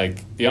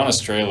 the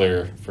honest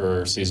trailer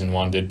for Season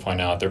 1 did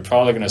point out they're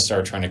probably going to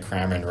start trying to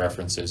cram in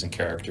references and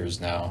characters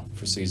now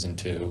for Season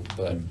 2,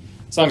 but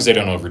as long as they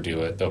don't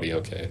overdo it, they'll be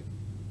okay.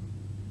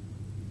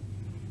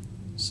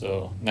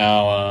 So,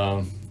 now,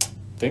 I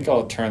think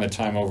I'll turn the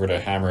time over to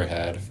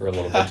Hammerhead for a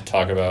little bit to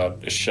talk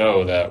about a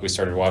show that we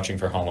started watching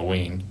for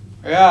Halloween.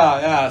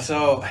 Yeah,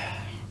 so...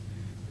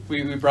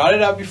 We brought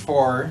it up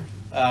before.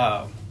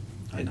 I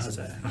know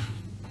that.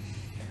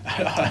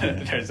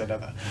 There's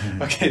another.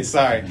 Okay,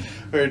 sorry.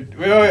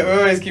 We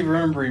always keep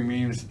remembering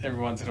memes every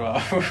once in a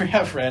while. We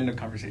have random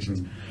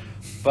conversations.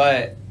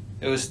 But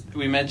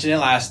we mentioned it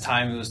last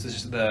time. It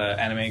was the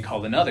anime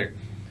called Another.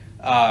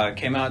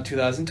 Came out in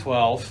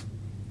 2012.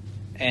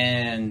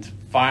 And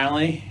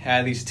finally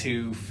had these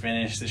two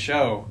finish the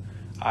show.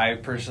 I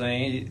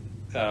personally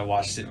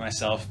watched it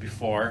myself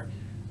before.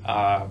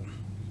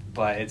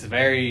 But it's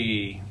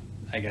very...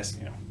 I guess,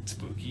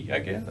 spooky, I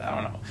guess.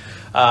 I don't know.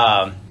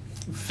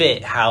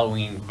 Fit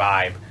Halloween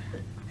vibe.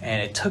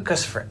 And it took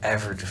us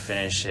forever to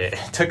finish it.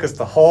 It took us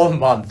the whole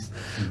month.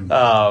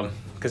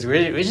 because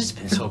we've just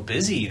been so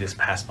busy this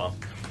past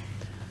month.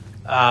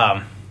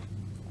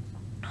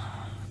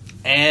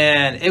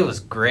 And it was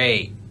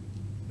great.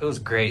 It was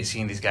great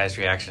seeing these guys'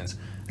 reactions.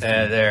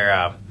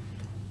 They're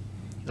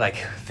like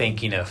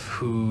thinking of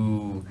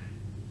who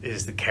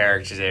is the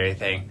characters and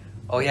everything.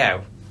 Oh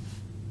yeah.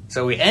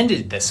 So we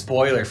ended the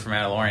spoiler for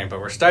Mandalorian, but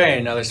we're starting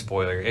another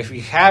spoiler. If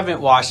you haven't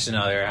watched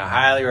another, I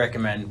highly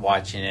recommend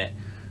watching it.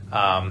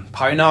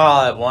 Probably not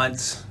all at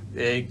once.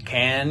 It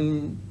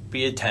can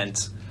be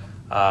intense.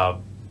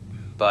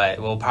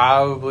 But we'll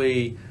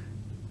probably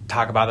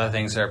talk about the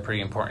things that are pretty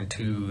important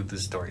to the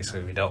story. So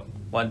if you don't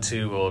want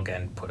to, we'll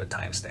again put a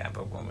timestamp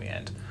of when we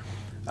end.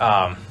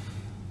 But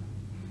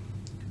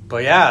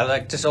yeah,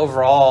 like just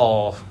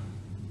overall,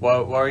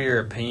 what are your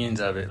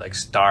opinions of it? Like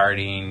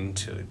starting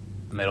to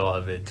the middle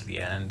of it to the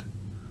end.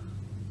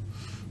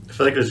 I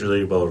feel like it was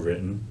really well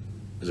written.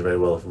 It was a very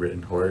well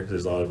written horror.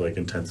 There's a lot of like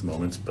intense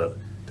moments, but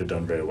they're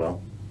done very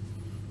well.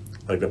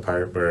 Like the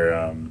part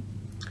where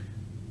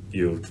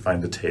you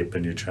find the tape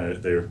and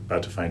they're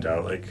about to find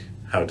out like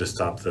how to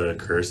stop the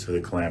curse or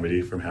the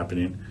calamity from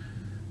happening,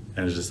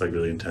 and it's just like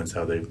really intense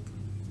how they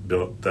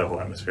built that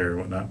whole atmosphere and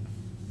whatnot.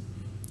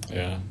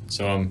 Yeah.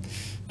 So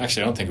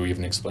actually, I don't think we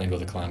even explained what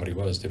the calamity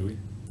was, did we?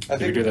 I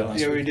think we do that last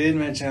week? we did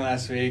mention it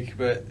last week,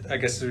 but I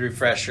guess as a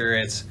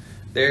refresher,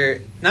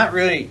 they're not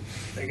really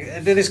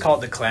they just call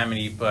it the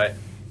calamity, but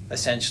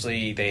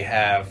essentially they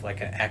have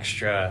like an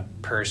extra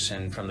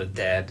person from the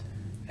dead,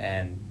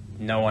 and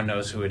no one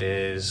knows who it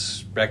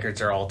is.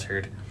 Records are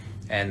altered,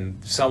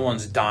 and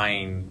someone's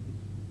dying.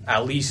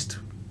 At least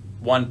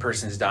one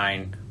person's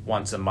dying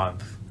once a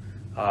month.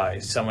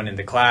 Someone in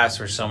the class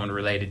or someone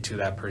related to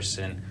that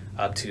person,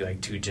 up to like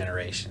 2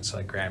 generations, so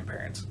like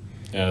grandparents.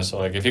 Yeah, so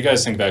like if you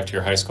guys think back to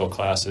your high school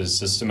classes,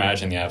 just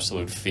imagine the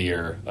absolute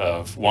fear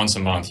of once a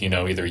month,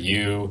 either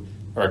you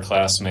or a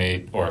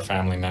classmate or a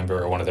family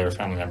member or one of their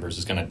family members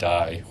is going to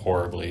die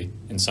horribly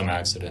in some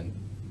accident.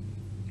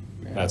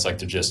 Yeah. That's like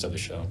the gist of the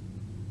show.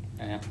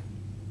 Yeah.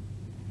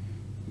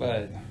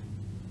 But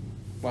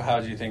what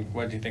did you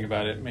think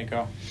about it,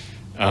 Mako?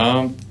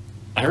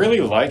 I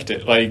really liked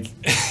it. Like,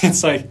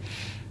 it's like,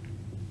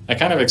 I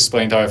kind of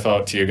explained how I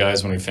felt to you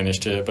guys when we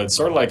finished it, but it's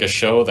sort of like a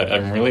show that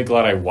I'm really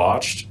glad I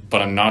watched,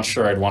 but I'm not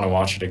sure I'd want to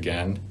watch it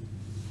again.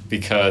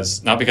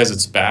 Not because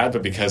it's bad,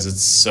 but because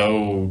it's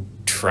so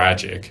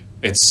tragic.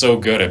 It's so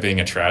good at being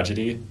a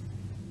tragedy.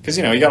 Because,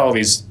 you got all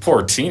these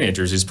poor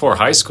teenagers, these poor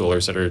high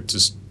schoolers that are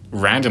just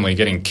randomly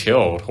getting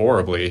killed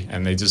horribly,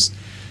 and they just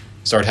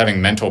start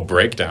having mental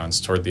breakdowns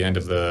toward the end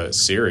of the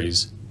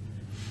series.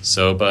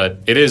 So, but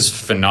it is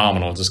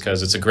phenomenal just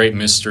because it's a great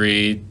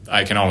mystery.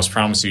 I can almost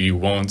promise you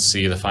won't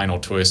see the final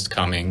twist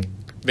coming.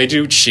 They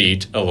do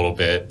cheat a little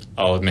bit,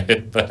 I'll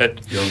admit,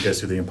 but... You don't guess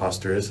who the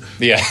imposter is?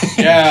 Yeah.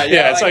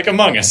 Yeah, it's like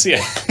Among Us,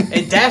 yeah.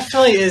 It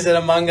definitely is an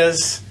Among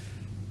Us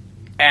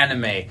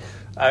anime,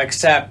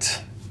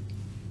 except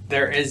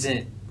there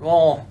isn't...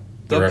 Well,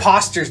 the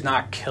imposter's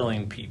not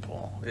killing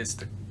people. It's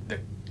the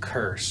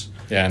curse.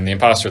 Yeah, and the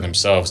imposter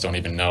themselves don't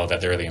even know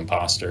that they're the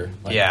imposter.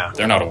 Yeah.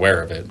 They're not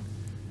aware of it.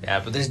 Yeah,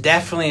 but there's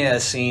definitely a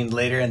scene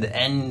later in the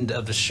end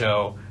of the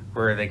show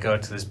where they go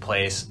to this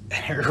place,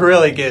 and it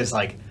really gives,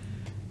 like,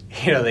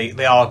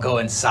 they all go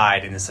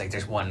inside, and it's like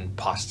there's one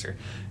imposter.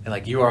 And,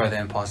 like, you are the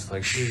imposter,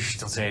 like, shh,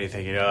 don't say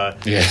anything, Yeah.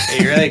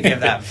 They really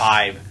give that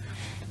vibe.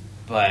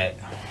 But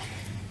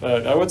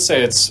I would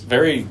say it's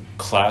very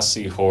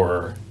classy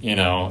horror,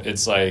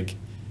 It's like,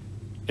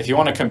 if you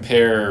want to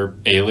compare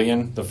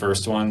Alien, the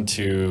first one,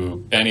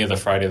 to any of the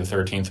Friday the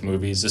 13th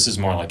movies, this is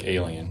more like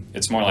Alien.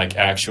 It's more like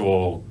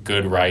actual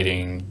good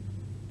writing,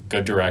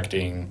 good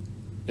directing.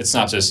 It's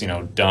not just,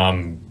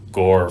 dumb,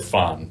 gore,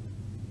 fun.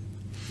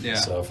 yeah.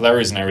 So for that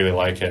reason, I really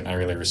like it and I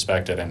really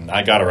respect it, and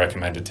I gotta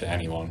recommend it to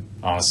anyone,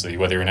 honestly,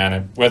 whether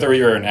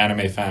you're an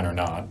anime fan or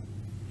not.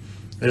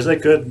 There's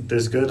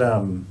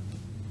good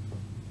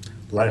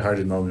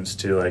lighthearted moments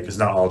too. Like it's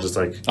not all just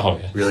like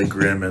really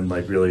grim and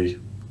like really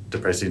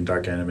depressing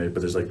dark anime,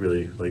 but there's like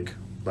really like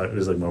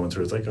there's like moments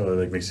where it's like, oh, it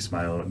like makes you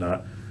smile and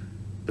whatnot,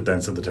 but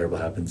then something terrible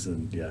happens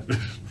and yeah.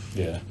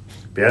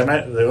 But yeah,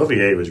 the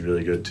OVA was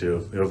really good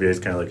too. The OVA is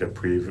kind of like a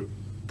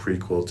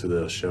prequel to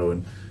the show,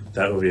 and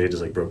that OVA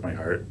just like broke my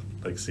heart,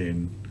 like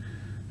seeing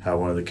how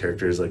one of the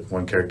characters, like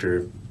one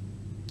character,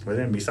 was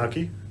it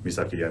Misaki,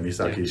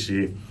 yeah.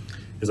 She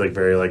is like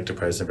very like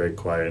depressed and very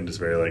quiet and just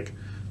very like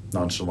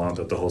nonchalant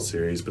throughout the whole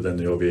series, but then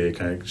the OVA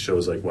kind of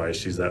shows like why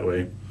she's that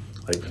way.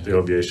 Like the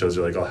OVA shows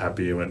her like all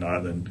happy and whatnot,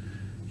 and then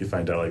you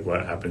find out like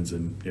what happens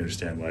and you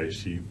understand why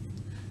she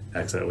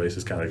acts that way. So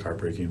it's kind of like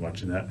heartbreaking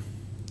watching that.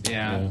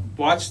 Yeah.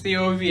 Watch the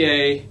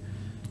OVA.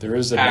 There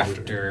is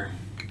after,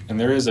 and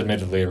there is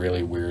admittedly a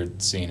really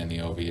weird scene in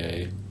the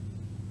OVA.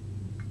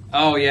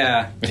 Oh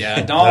yeah.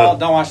 Don't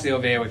watch the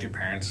OVA with your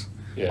parents.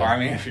 Yeah. Or I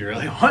mean, if you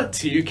really want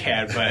to, you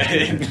can, but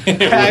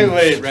I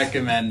would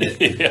recommend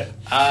it. Yeah.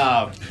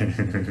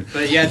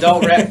 But yeah,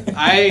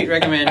 I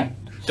recommend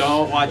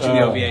don't watch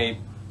the OVA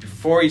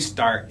before you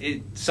start.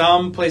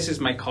 Some places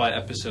might call it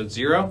episode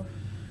 0.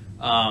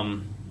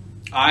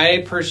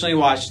 I personally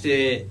watched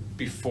it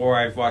before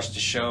I've watched the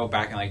show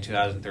back in like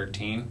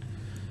 2013.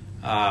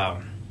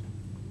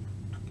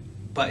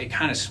 But it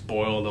kind of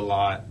spoiled a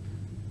lot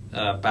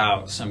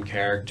about some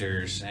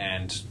characters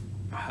and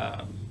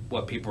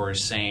what people were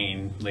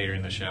saying later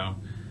in the show.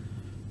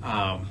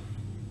 But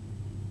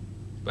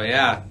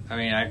yeah, I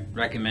mean, I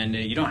recommend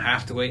it. You don't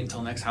have to wait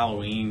until next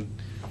Halloween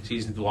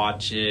season to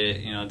watch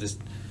it. You know,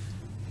 just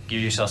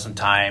give yourself some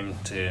time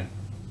to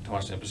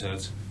watch the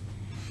episodes.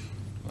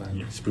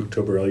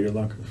 Spooktober all year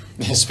long.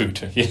 Yeah,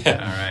 spooked. Yeah. All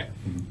right.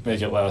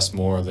 Make it last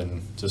more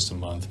than just a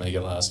month. Make it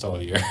last all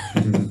year.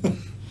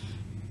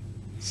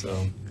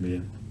 So. Yeah.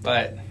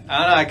 But I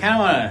don't know. I kind of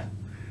want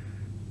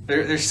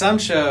to. There's some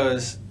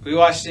shows we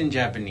watched in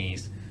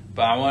Japanese,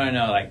 but I want to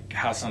know like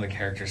how some of the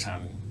characters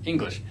sound in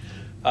English.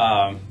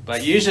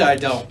 But usually I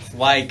don't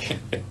like.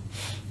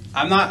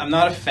 I'm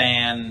not a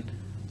fan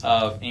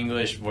of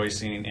English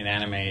voicing in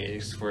anime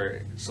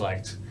for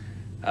select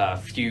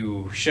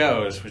few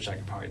shows, which I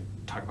could probably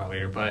talk about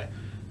later. But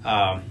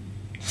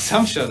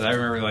some shows I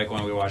remember, like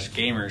when we watched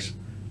Gamers.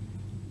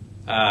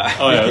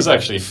 It was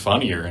actually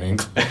funnier in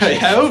English.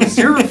 Yeah, it was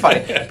super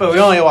funny. But we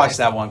only watched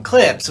that one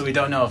clip, so we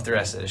don't know if the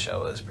rest of the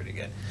show was pretty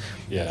good.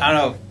 Yeah. I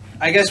don't know.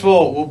 I guess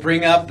we'll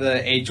bring up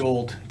the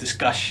age-old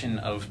discussion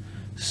of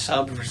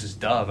sub versus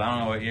dub. I don't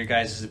know what your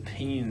guys'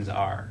 opinions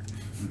are.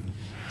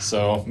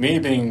 So, me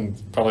being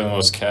probably the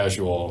most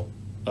casual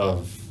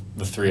of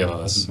the three of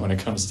us when it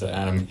comes to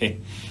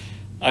anime,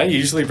 I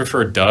usually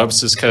prefer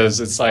dubs just because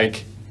it's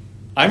like,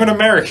 I'm an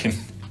American.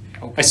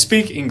 Okay. I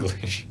speak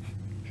English.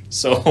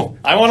 So,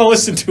 I want to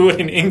listen to it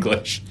in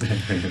English.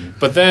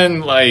 But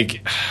then,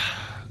 like,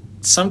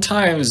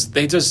 sometimes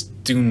they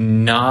just do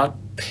not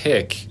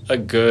pick a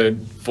good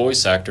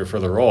voice actor for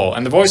the role.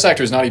 And the voice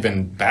actor is not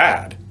even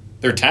bad.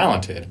 They're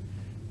talented.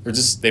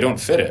 They don't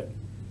fit it.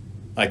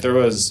 Like, there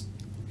was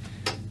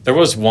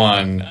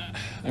one,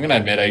 I'm going to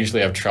admit, I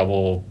usually have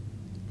trouble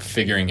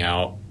figuring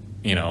out,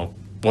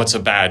 what's a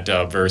bad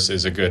dub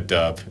versus a good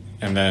dub.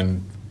 And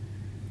then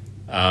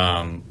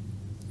I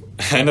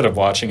ended up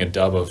watching a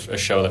dub of a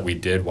show that we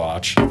did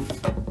watch.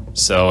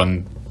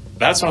 And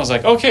that's when I was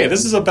like, okay,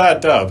 this is a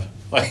bad dub.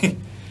 Like,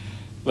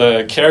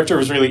 the character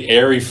was really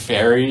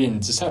airy-fairy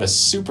and just had a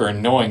super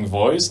annoying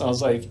voice. And I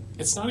was like,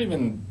 it's not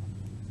even,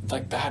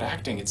 like, bad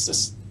acting. It's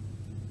just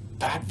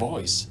bad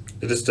voice.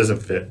 It just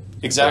doesn't fit.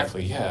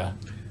 Exactly, yeah.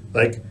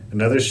 Like,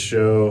 another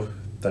show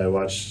that I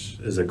watched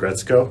is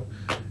Agretzko.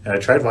 And I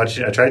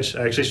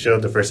actually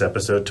showed the first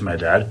episode to my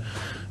dad.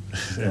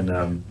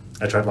 And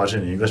I tried watching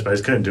it in English, but I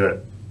just couldn't do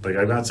it. Like,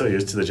 I've gotten so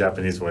used to the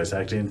Japanese voice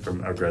acting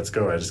from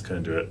Agretzko, I just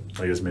couldn't do it.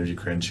 Like, it just made me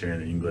cringe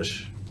hearing the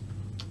English.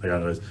 Like, I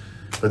don't know.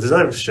 But there's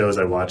other shows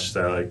I watch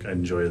that I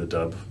enjoy the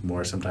dub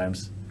more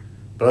sometimes.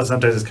 But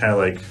sometimes it's kind of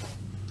like,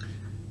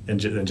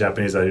 in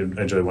Japanese, I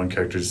enjoy one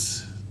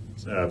character's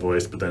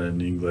voice, but then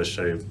in English,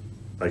 I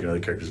like another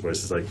character's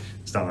voice. It's like,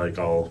 it's not like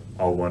all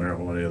one or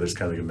one or the other. It's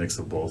kind of like a mix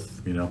of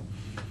both, Yeah.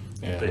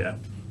 But yeah.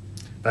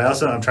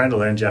 But I'm trying to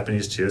learn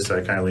Japanese too, so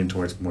I kind of lean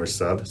towards more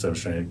sub. So I'm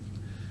trying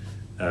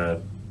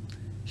to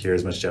hear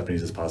as much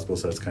Japanese as possible.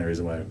 So that's kind of the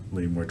reason why I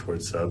lean more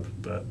towards sub.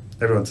 But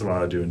every once in a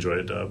while, I do enjoy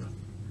a dub.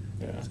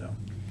 Yeah. So.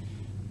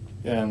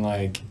 Yeah, and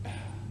like,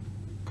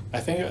 I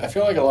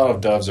feel like a lot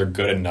of dubs are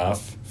good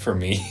enough for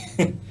me.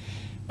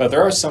 But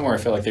there are some where I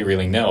feel like they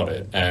really nailed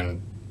it.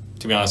 And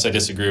to be honest, I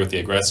disagree with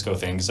the Agretzko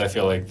thing because I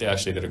feel like they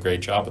actually did a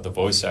great job with the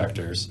voice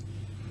actors.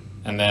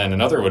 And then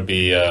another would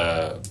be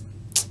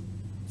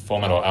Full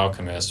Metal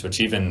Alchemist,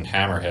 which even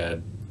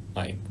Hammerhead,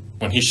 like,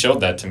 when he showed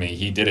that to me,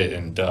 he did it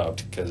in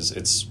dubbed because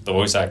the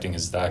voice acting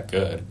is that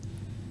good.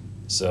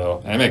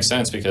 So, and it makes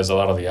sense because a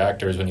lot of the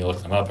actors, when you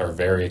look them up, are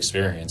very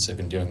experienced. They've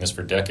been doing this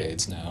for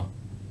decades now.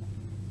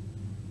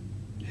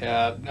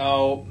 Yeah,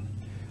 no,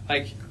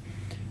 like,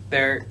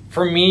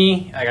 for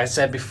me, like I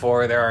said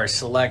before, there are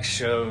select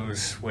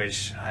shows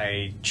which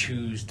I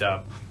choose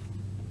dub.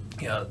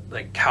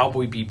 Like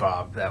Cowboy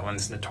Bebop, that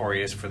one's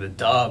notorious for the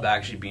dub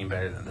actually being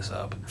better than the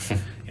sub.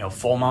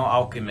 Full Metal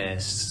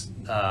Alchemist,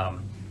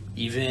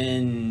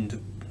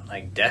 even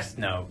like Death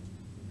Note.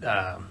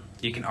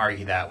 You can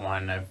argue that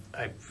one.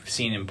 I've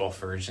seen in both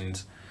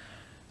versions.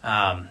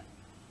 But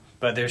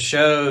there's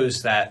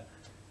shows that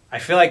I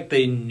feel like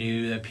they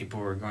knew that people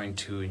were going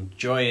to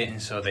enjoy it,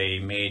 and so they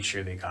made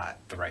sure they got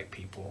the right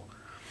people.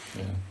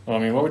 Yeah. Well, I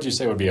mean, what would you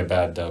say would be a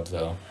bad dub,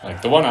 though?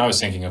 Like, the one I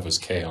was thinking of was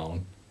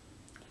K-On!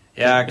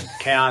 Yeah,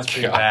 K-On's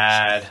pretty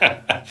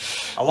bad.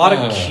 A lot of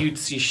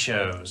cutesy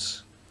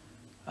shows.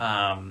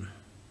 I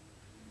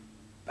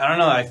don't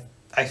know.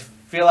 I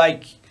feel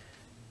like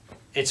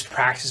it's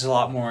practiced a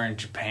lot more in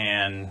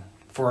Japan,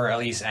 for at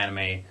least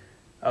anime,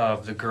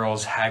 of the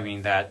girls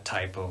having that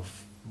type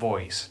of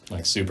voice.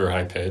 Like super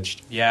high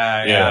pitched.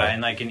 Yeah.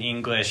 And like in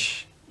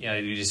English,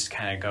 you just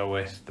kind of go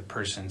with the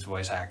person's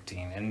voice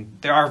acting. And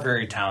there are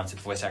very talented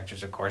voice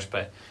actors, of course,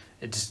 but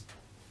it just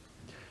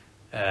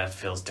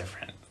feels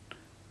different.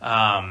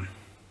 Like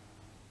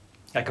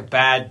a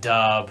bad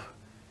dub.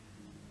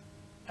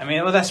 I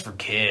mean, well, that's for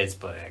kids,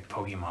 but like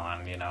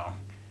Pokemon,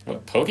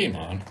 What,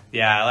 Pokemon?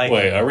 Yeah, like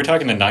Wait, are we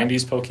talking the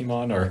 90s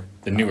Pokemon or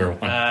the newer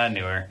one?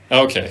 newer.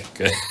 Okay,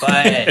 good.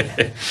 But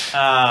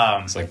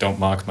It's like, don't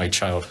mock my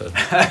childhood.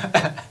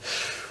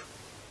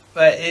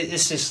 but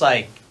it's just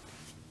like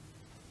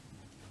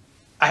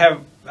I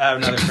have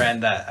another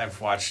friend that I've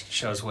watched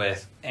shows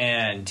with,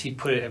 and he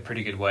put it a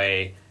pretty good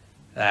way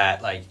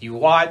that like you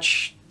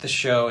watch the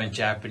show in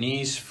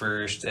Japanese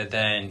first, and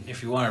then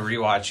if you want to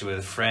rewatch it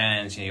with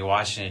friends, you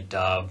watch it in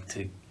dub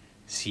to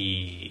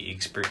see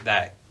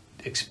that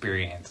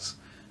experience.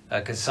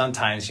 Because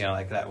sometimes,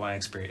 like that one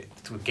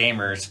experience with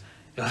gamers,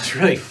 it was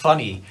really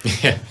funny.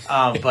 Yeah.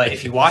 But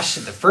if you watched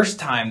it the first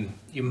time,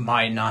 you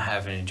might not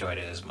have enjoyed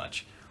it as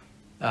much.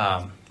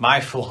 My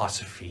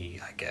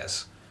philosophy, I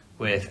guess,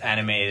 with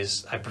anime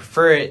is I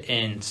prefer it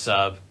in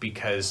sub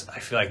because I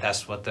feel like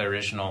that's what the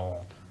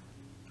original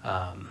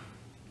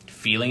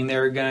feeling they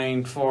were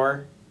going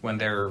for when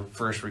they were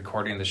first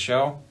recording the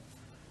show.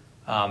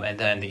 And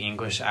then the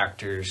English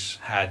actors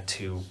had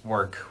to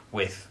work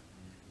with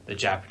the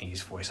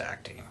Japanese voice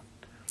acting.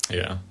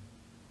 Yeah.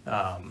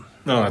 No,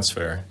 that's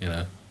fair.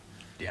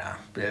 Yeah,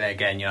 but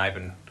again,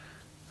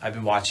 I've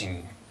been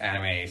watching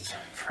anime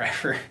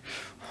forever.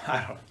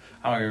 I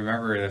don't even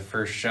remember the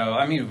first show.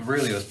 I mean,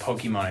 really, it was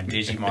Pokemon and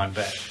Digimon,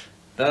 but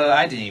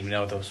I didn't even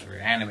know those were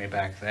anime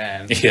back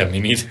then. Yeah, me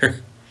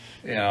neither.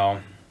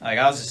 Like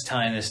I was just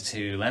telling this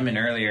to Lemon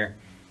earlier.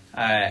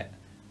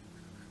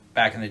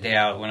 Back in the day,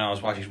 when I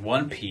was watching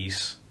One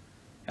Piece,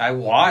 I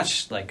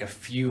watched like a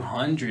few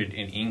hundred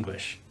in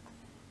English.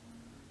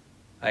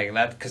 Like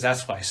that, because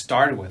that's what I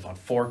started with on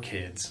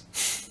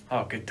 4Kids.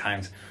 Oh, good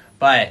times.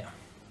 But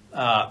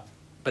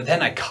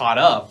then I caught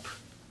up.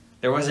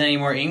 There wasn't any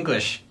more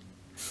English.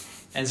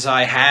 And so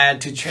I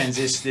had to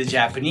transition to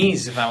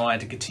Japanese if I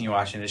wanted to continue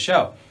watching the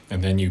show.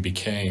 And then you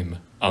became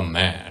a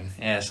man.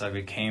 Yes, I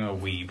became a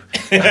weeb.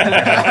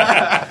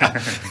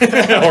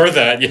 Or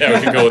that, yeah,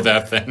 we can go with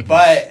that then.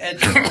 But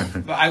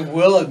I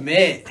will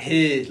admit,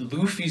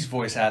 Luffy's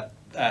voice at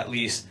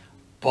least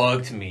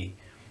bugged me.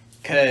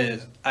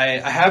 Because I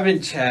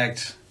haven't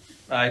checked.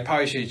 I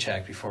probably should have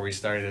checked before we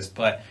started this,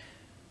 but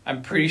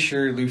I'm pretty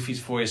sure Luffy's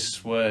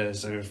voice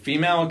was a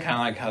female, kind of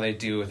like how they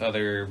do with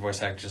other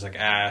voice actors like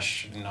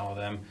Ash and all of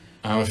them.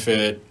 If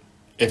it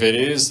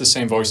is the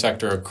same voice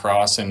actor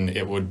across, and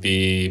it would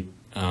be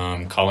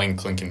Colleen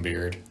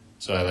Clinkenbeard.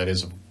 So that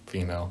is a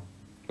female.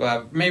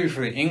 Well, maybe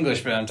for the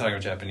English, but I'm talking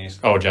about Japanese.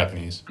 Oh,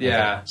 Japanese.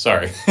 Yeah. Okay.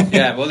 Sorry.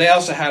 Yeah, well, they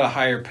also had a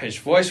higher pitched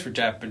voice for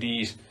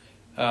Japanese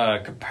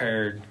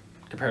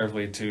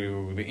comparatively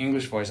to the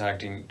English voice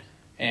acting,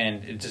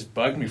 and it just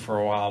bugged me for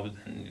a while, but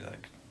then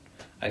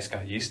I just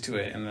got used to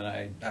it, and then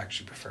I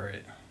actually prefer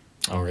it.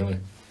 Oh, really?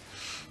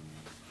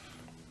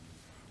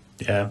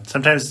 Yeah,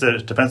 sometimes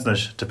it depends on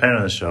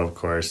the show, of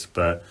course,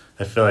 but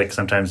I feel like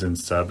sometimes in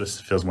sub it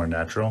feels more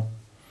natural.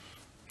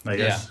 I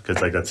guess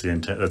because like that's the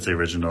intent, that's the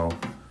original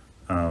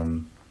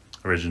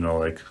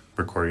like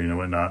recording and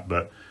whatnot.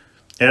 But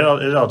it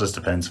all just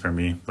depends for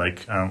me.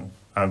 Like I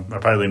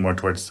probably lean more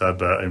towards sub,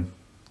 but I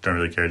don't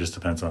really care. It just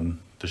depends on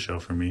the show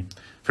for me.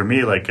 For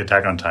me, like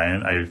Attack on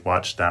Titan, I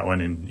watched that one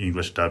in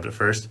English dubbed at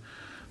first.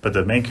 But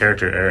the main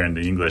character, Eren,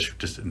 in English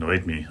just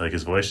annoyed me. Like,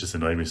 his voice just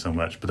annoyed me so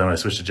much. But then when I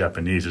switched to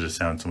Japanese, it just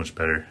sounded so much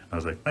better. And I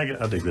was like,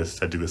 I'll dig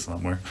this. I do this a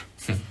lot more.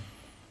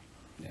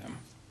 Yeah.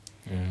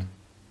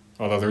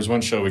 Although there's one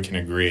show we can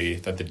agree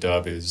that the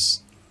dub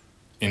is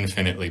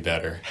infinitely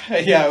better.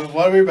 Yeah,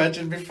 what we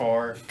mentioned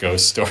before.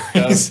 Ghost Stories.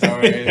 Ghost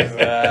Stories.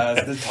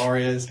 It's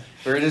notorious.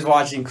 We were just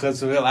watching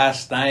clips of it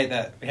last night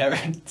that we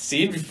haven't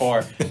seen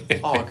before.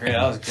 Oh, great.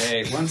 That was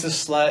great. Once a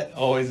slut,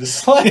 always a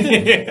slut.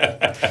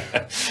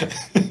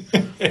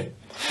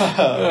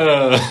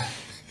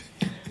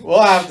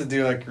 We'll have to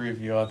do like a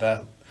review on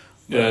that.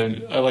 Yeah,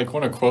 I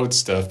want to quote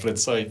stuff, but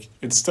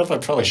it's stuff I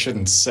probably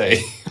shouldn't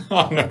say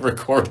on a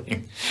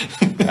recording.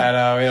 I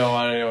know, we don't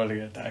want anyone to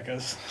get attack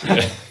us.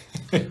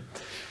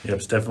 Yep,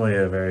 it's definitely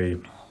a very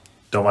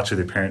don't watch with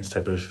your parents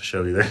type of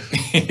show either.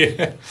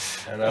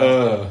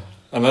 Yeah.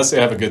 Unless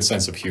they have a good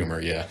sense of humor,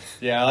 yeah.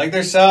 Yeah, like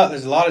there's a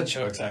lot of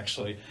jokes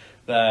actually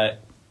that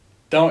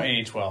don't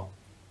age well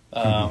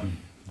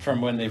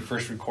from when they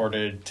first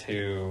recorded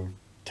to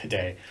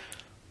today.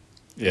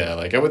 Yeah,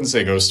 I wouldn't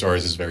say Ghost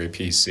Stories is very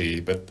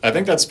PC, but I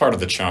think that's part of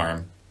the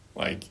charm.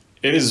 Like,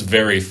 it is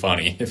very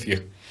funny if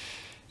you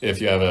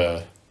have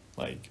a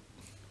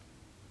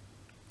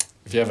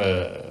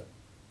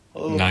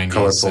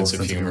 90s sense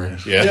of humor.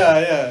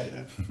 Yeah.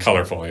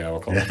 Colorful, yeah, we'll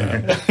call it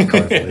that.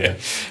 Colorful, yeah.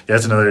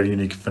 That's another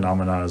unique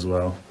phenomenon as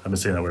well. I've been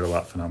saying that word a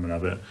lot, phenomena,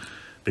 but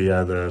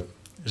yeah,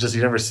 it's just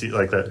you never see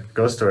like that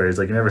Ghost Stories,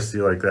 like you never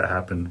see like that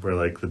happen where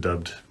like the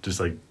dubbed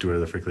just like do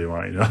whatever the frick they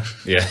want,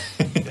 Yeah.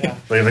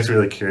 Like it makes me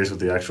really curious what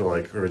the actual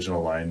like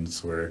original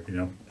lines were,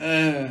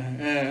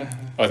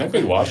 I think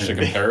we watched a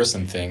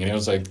comparison thing, and it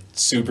was like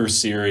super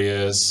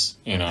serious,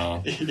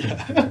 Yeah.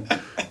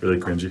 Really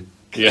cringy.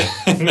 Yeah,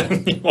 and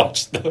then you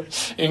watch the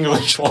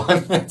English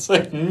one, it's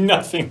like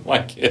nothing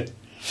like it.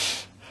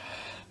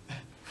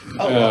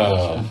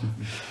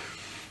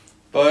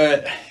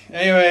 But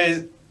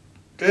anyways,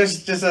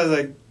 this just as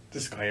a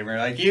disclaimer.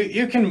 Like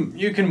you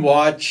can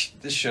watch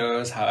the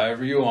shows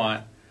however you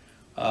want.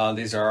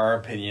 These are our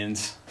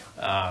opinions.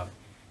 I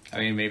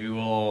mean, maybe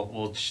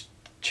we'll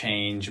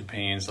change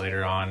opinions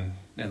later on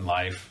in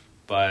life,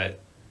 but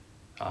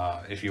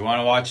if you want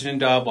to watch it in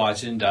dub,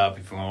 watch it in dub.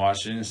 If you want to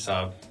watch it in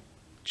sub,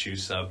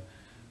 choose sub,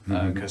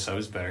 because sub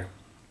is better.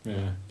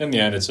 Yeah. In the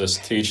end, it's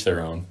just to each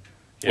their own.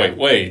 Yeah.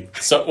 Wait.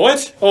 So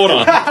what? Hold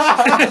on.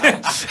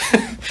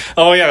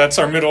 Oh yeah, that's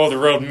our middle of the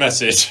road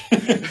message.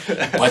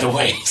 By the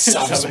way,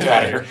 sub's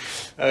better.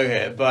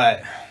 Okay,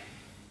 but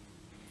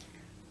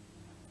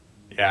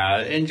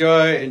yeah,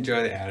 enjoy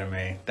the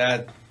anime.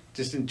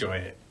 Just enjoy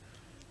it.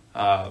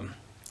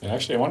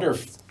 Actually, I wonder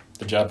if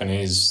the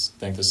Japanese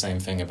think the same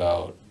thing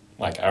about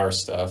like our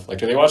stuff. Like,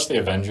 do they watch the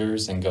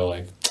Avengers and go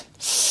like,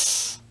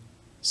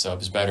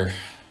 sub's better?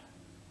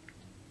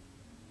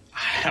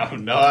 I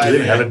don't know. Do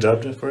they have it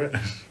dubbed for it?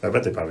 I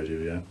bet they probably do,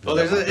 yeah. Well,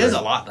 there's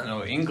a lot that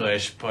know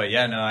English, but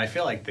yeah, no, I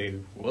feel like they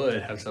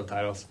would have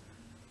subtitles.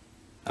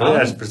 Well,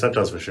 yeah, for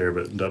subtitles for sure,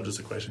 but dubbed is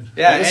a question.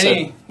 Yeah,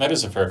 that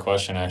is a fair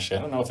question, actually.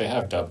 I don't know if they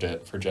have dubbed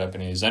it for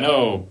Japanese. I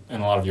know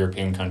in a lot of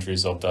European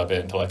countries they'll dub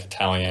it into like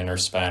Italian or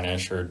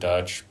Spanish or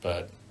Dutch,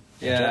 but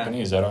yeah.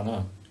 Japanese, I don't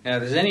know. Yeah,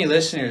 if there's any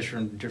listeners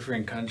from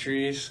different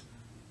countries,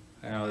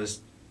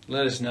 just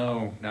let us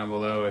know down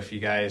below if you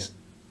guys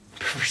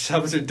prefer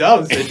subs or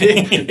dubs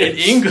in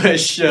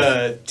English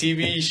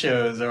TV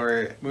shows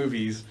or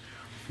movies.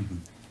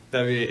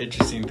 That'd be an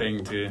interesting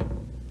thing to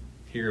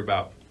hear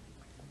about.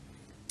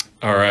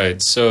 All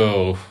right,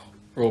 so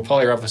we'll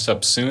probably wrap this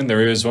up soon.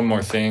 There is one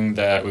more thing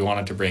that we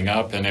wanted to bring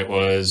up, and it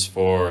was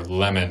for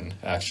Lemon,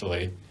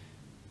 actually.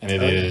 And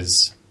it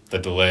is the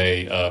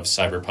delay of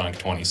Cyberpunk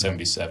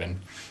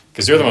 2077.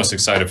 Because you're the most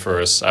excited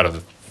for us out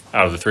of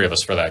the three of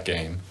us for that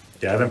game.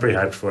 Yeah, I've been pretty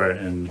hyped for it,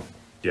 and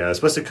yeah, it's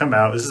supposed to come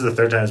out. This is the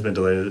third time it's been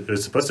delayed. It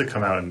was supposed to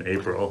come out in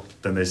April.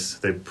 Then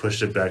they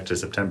pushed it back to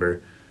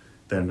September.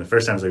 Then the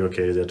first time it's like,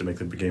 okay, they have to make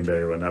the game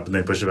better and whatnot. But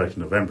then they pushed it back to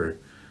November.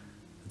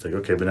 It's like,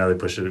 okay, but now they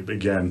pushed it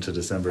again to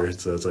December.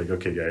 So it's like,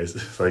 okay, guys.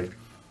 It's like,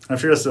 I'm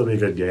sure it'll still be a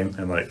good game.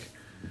 And like,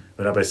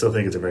 but I still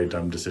think it's a very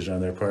dumb decision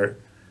on their part.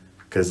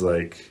 Because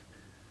like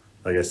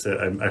I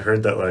said, I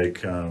heard that like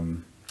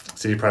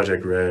CD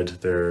Projekt Red,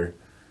 their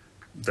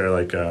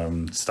like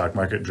stock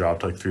market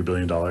dropped like $3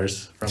 billion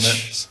from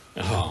it.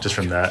 Just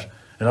from that.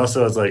 And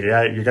also it's like,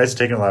 yeah, you guys are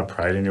taking a lot of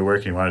pride in your work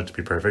and you want it to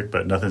be perfect,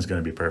 but nothing's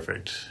going to be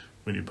perfect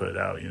when you put it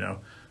out, you know.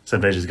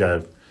 Sometimes you just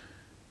got to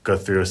go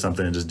through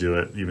something and just do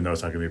it, even though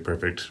it's not going to be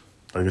perfect.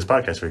 Like this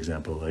podcast, for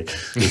example. Like,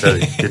 we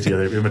decided to get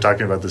together. We've been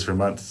talking about this for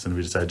months, and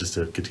we decided just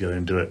to get together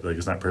and do it. Like,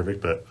 it's not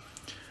perfect, but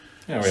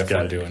yeah, we have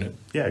fun doing it.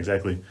 Yeah,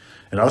 exactly.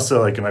 And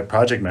also, like in my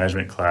project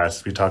management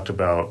class, we talked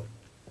about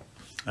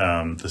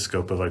the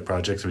scope of like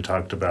projects. We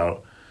talked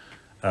about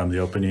the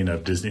opening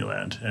of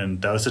Disneyland, and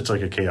that was such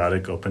like a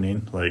chaotic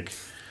opening. Like,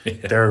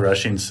 they were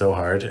rushing so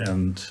hard,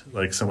 and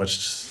like so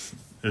much.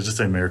 It was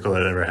just a miracle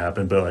that ever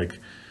happened. But like,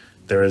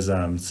 there was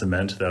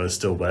cement that was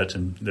still wet,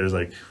 and there's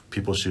like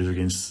people's shoes were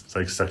getting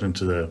like stuck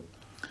into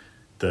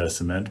the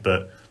cement.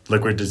 But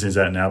look where Disney's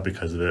at now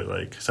because of it.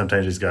 Like,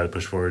 sometimes you just got to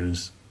push forward and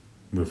just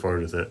move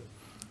forward with it.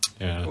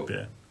 Yeah.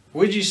 Yeah.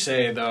 Would you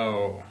say,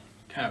 though,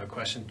 kind of a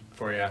question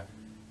for you,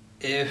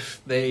 if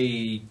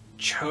they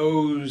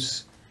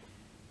chose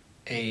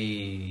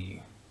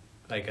a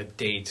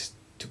date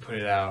to put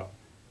it out,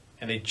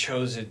 and they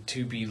chose it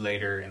to be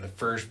later in the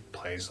first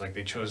place, like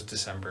they chose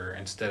December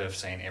instead of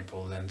saying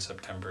April, then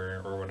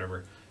September or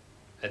whatever,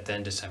 and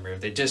then December.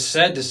 If they just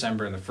said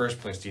December in the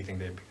first place, do you think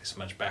there'd be this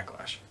much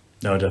backlash?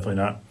 No, definitely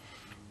not.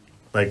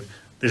 Like,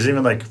 there's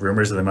even like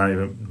rumors that they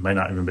might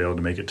not even be able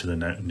to make it to the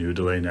new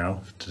delay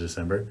now to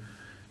December,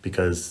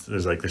 because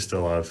there's still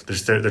a lot of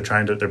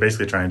they're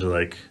basically trying to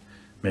like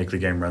make the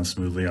game run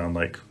smoothly on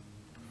like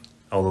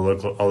all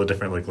the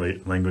different like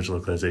language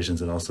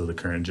localizations and also the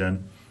current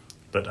gen,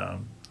 but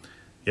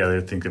yeah,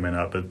 they think they might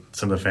not, but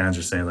some of the fans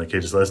are saying like,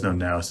 hey, just let us know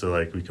now so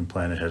like we can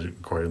plan ahead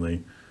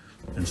accordingly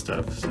and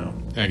stuff. So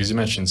yeah, because you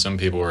mentioned some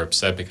people were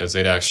upset because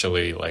they'd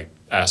actually like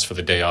asked for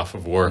the day off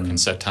of work and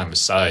set time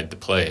aside to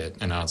play it,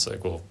 and now it's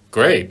like, well,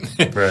 great,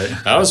 right?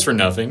 That was for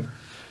nothing.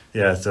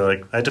 Yeah, so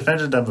like I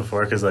defended them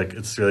before because like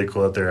it's really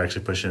cool that they're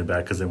actually pushing it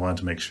back because they wanted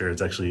to make sure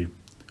it's actually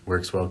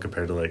works well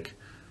compared to like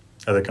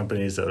other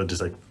companies that would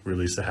just like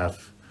release a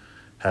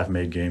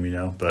half-made game, you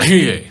know. But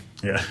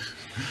yeah,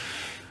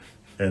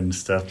 and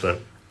stuff. But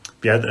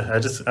yeah,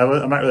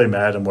 I'm not really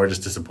mad. I'm more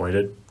just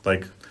disappointed.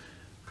 Like,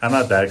 I'm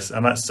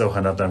not so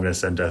hung up that I'm going to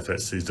send death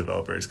threats to these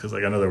developers because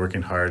like I know they're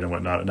working hard and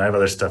whatnot, and I have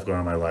other stuff going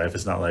on in my life.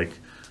 It's not like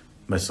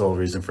my sole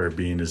reason for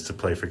being is to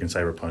play freaking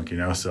Cyberpunk, you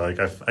know. So like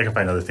I can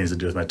find other things to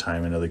do with my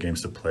time and other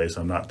games to play.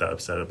 So I'm not that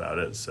upset about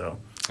it. So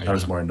I'm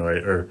just more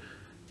annoyed or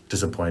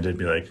disappointed.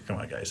 Be like, come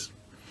on, guys.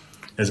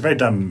 It's a very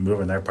dumb move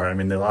on their part. I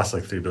mean, they lost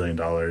like $3 billion,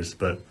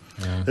 but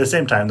at the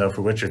same time, though,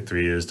 for Witcher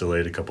 3 it was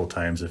delayed a couple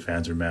times. And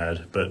fans are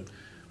mad, but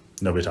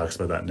nobody talks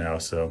about that now.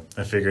 So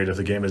I figured if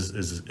the game is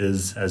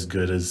as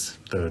good as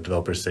the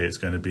developers say it's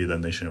going to be,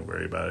 then they shouldn't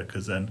worry about it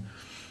because then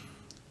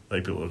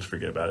like people will just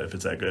forget about it if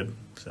it's that good.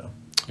 So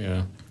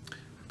yeah.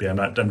 But yeah,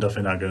 I'm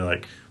definitely not going to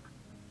like.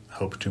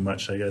 hope too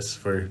much, I guess,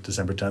 for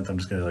December 10th. I'm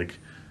just going to, like,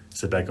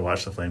 sit back and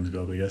watch the Flames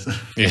go, I guess.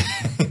 Yeah.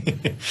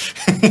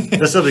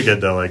 It'll still be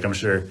good, though. Like, I'm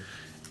sure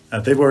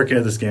they've been working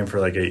at this game for,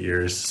 like, 8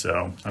 years,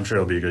 so I'm sure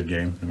it'll be a good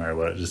game no matter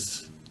what.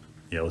 Just,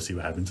 yeah, we'll see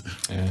what happens.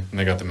 Yeah, and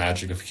they got the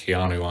magic of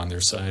Keanu on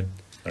their side.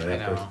 All I right,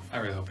 know. I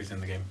really hope he's in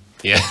the game.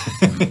 Yeah.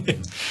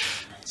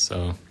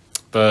 So,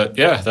 but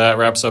yeah, that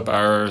wraps up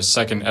our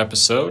second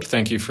episode.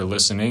 Thank you for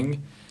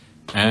listening,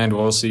 and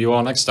we'll see you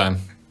all next time.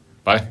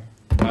 Bye.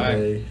 Bye.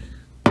 Bye.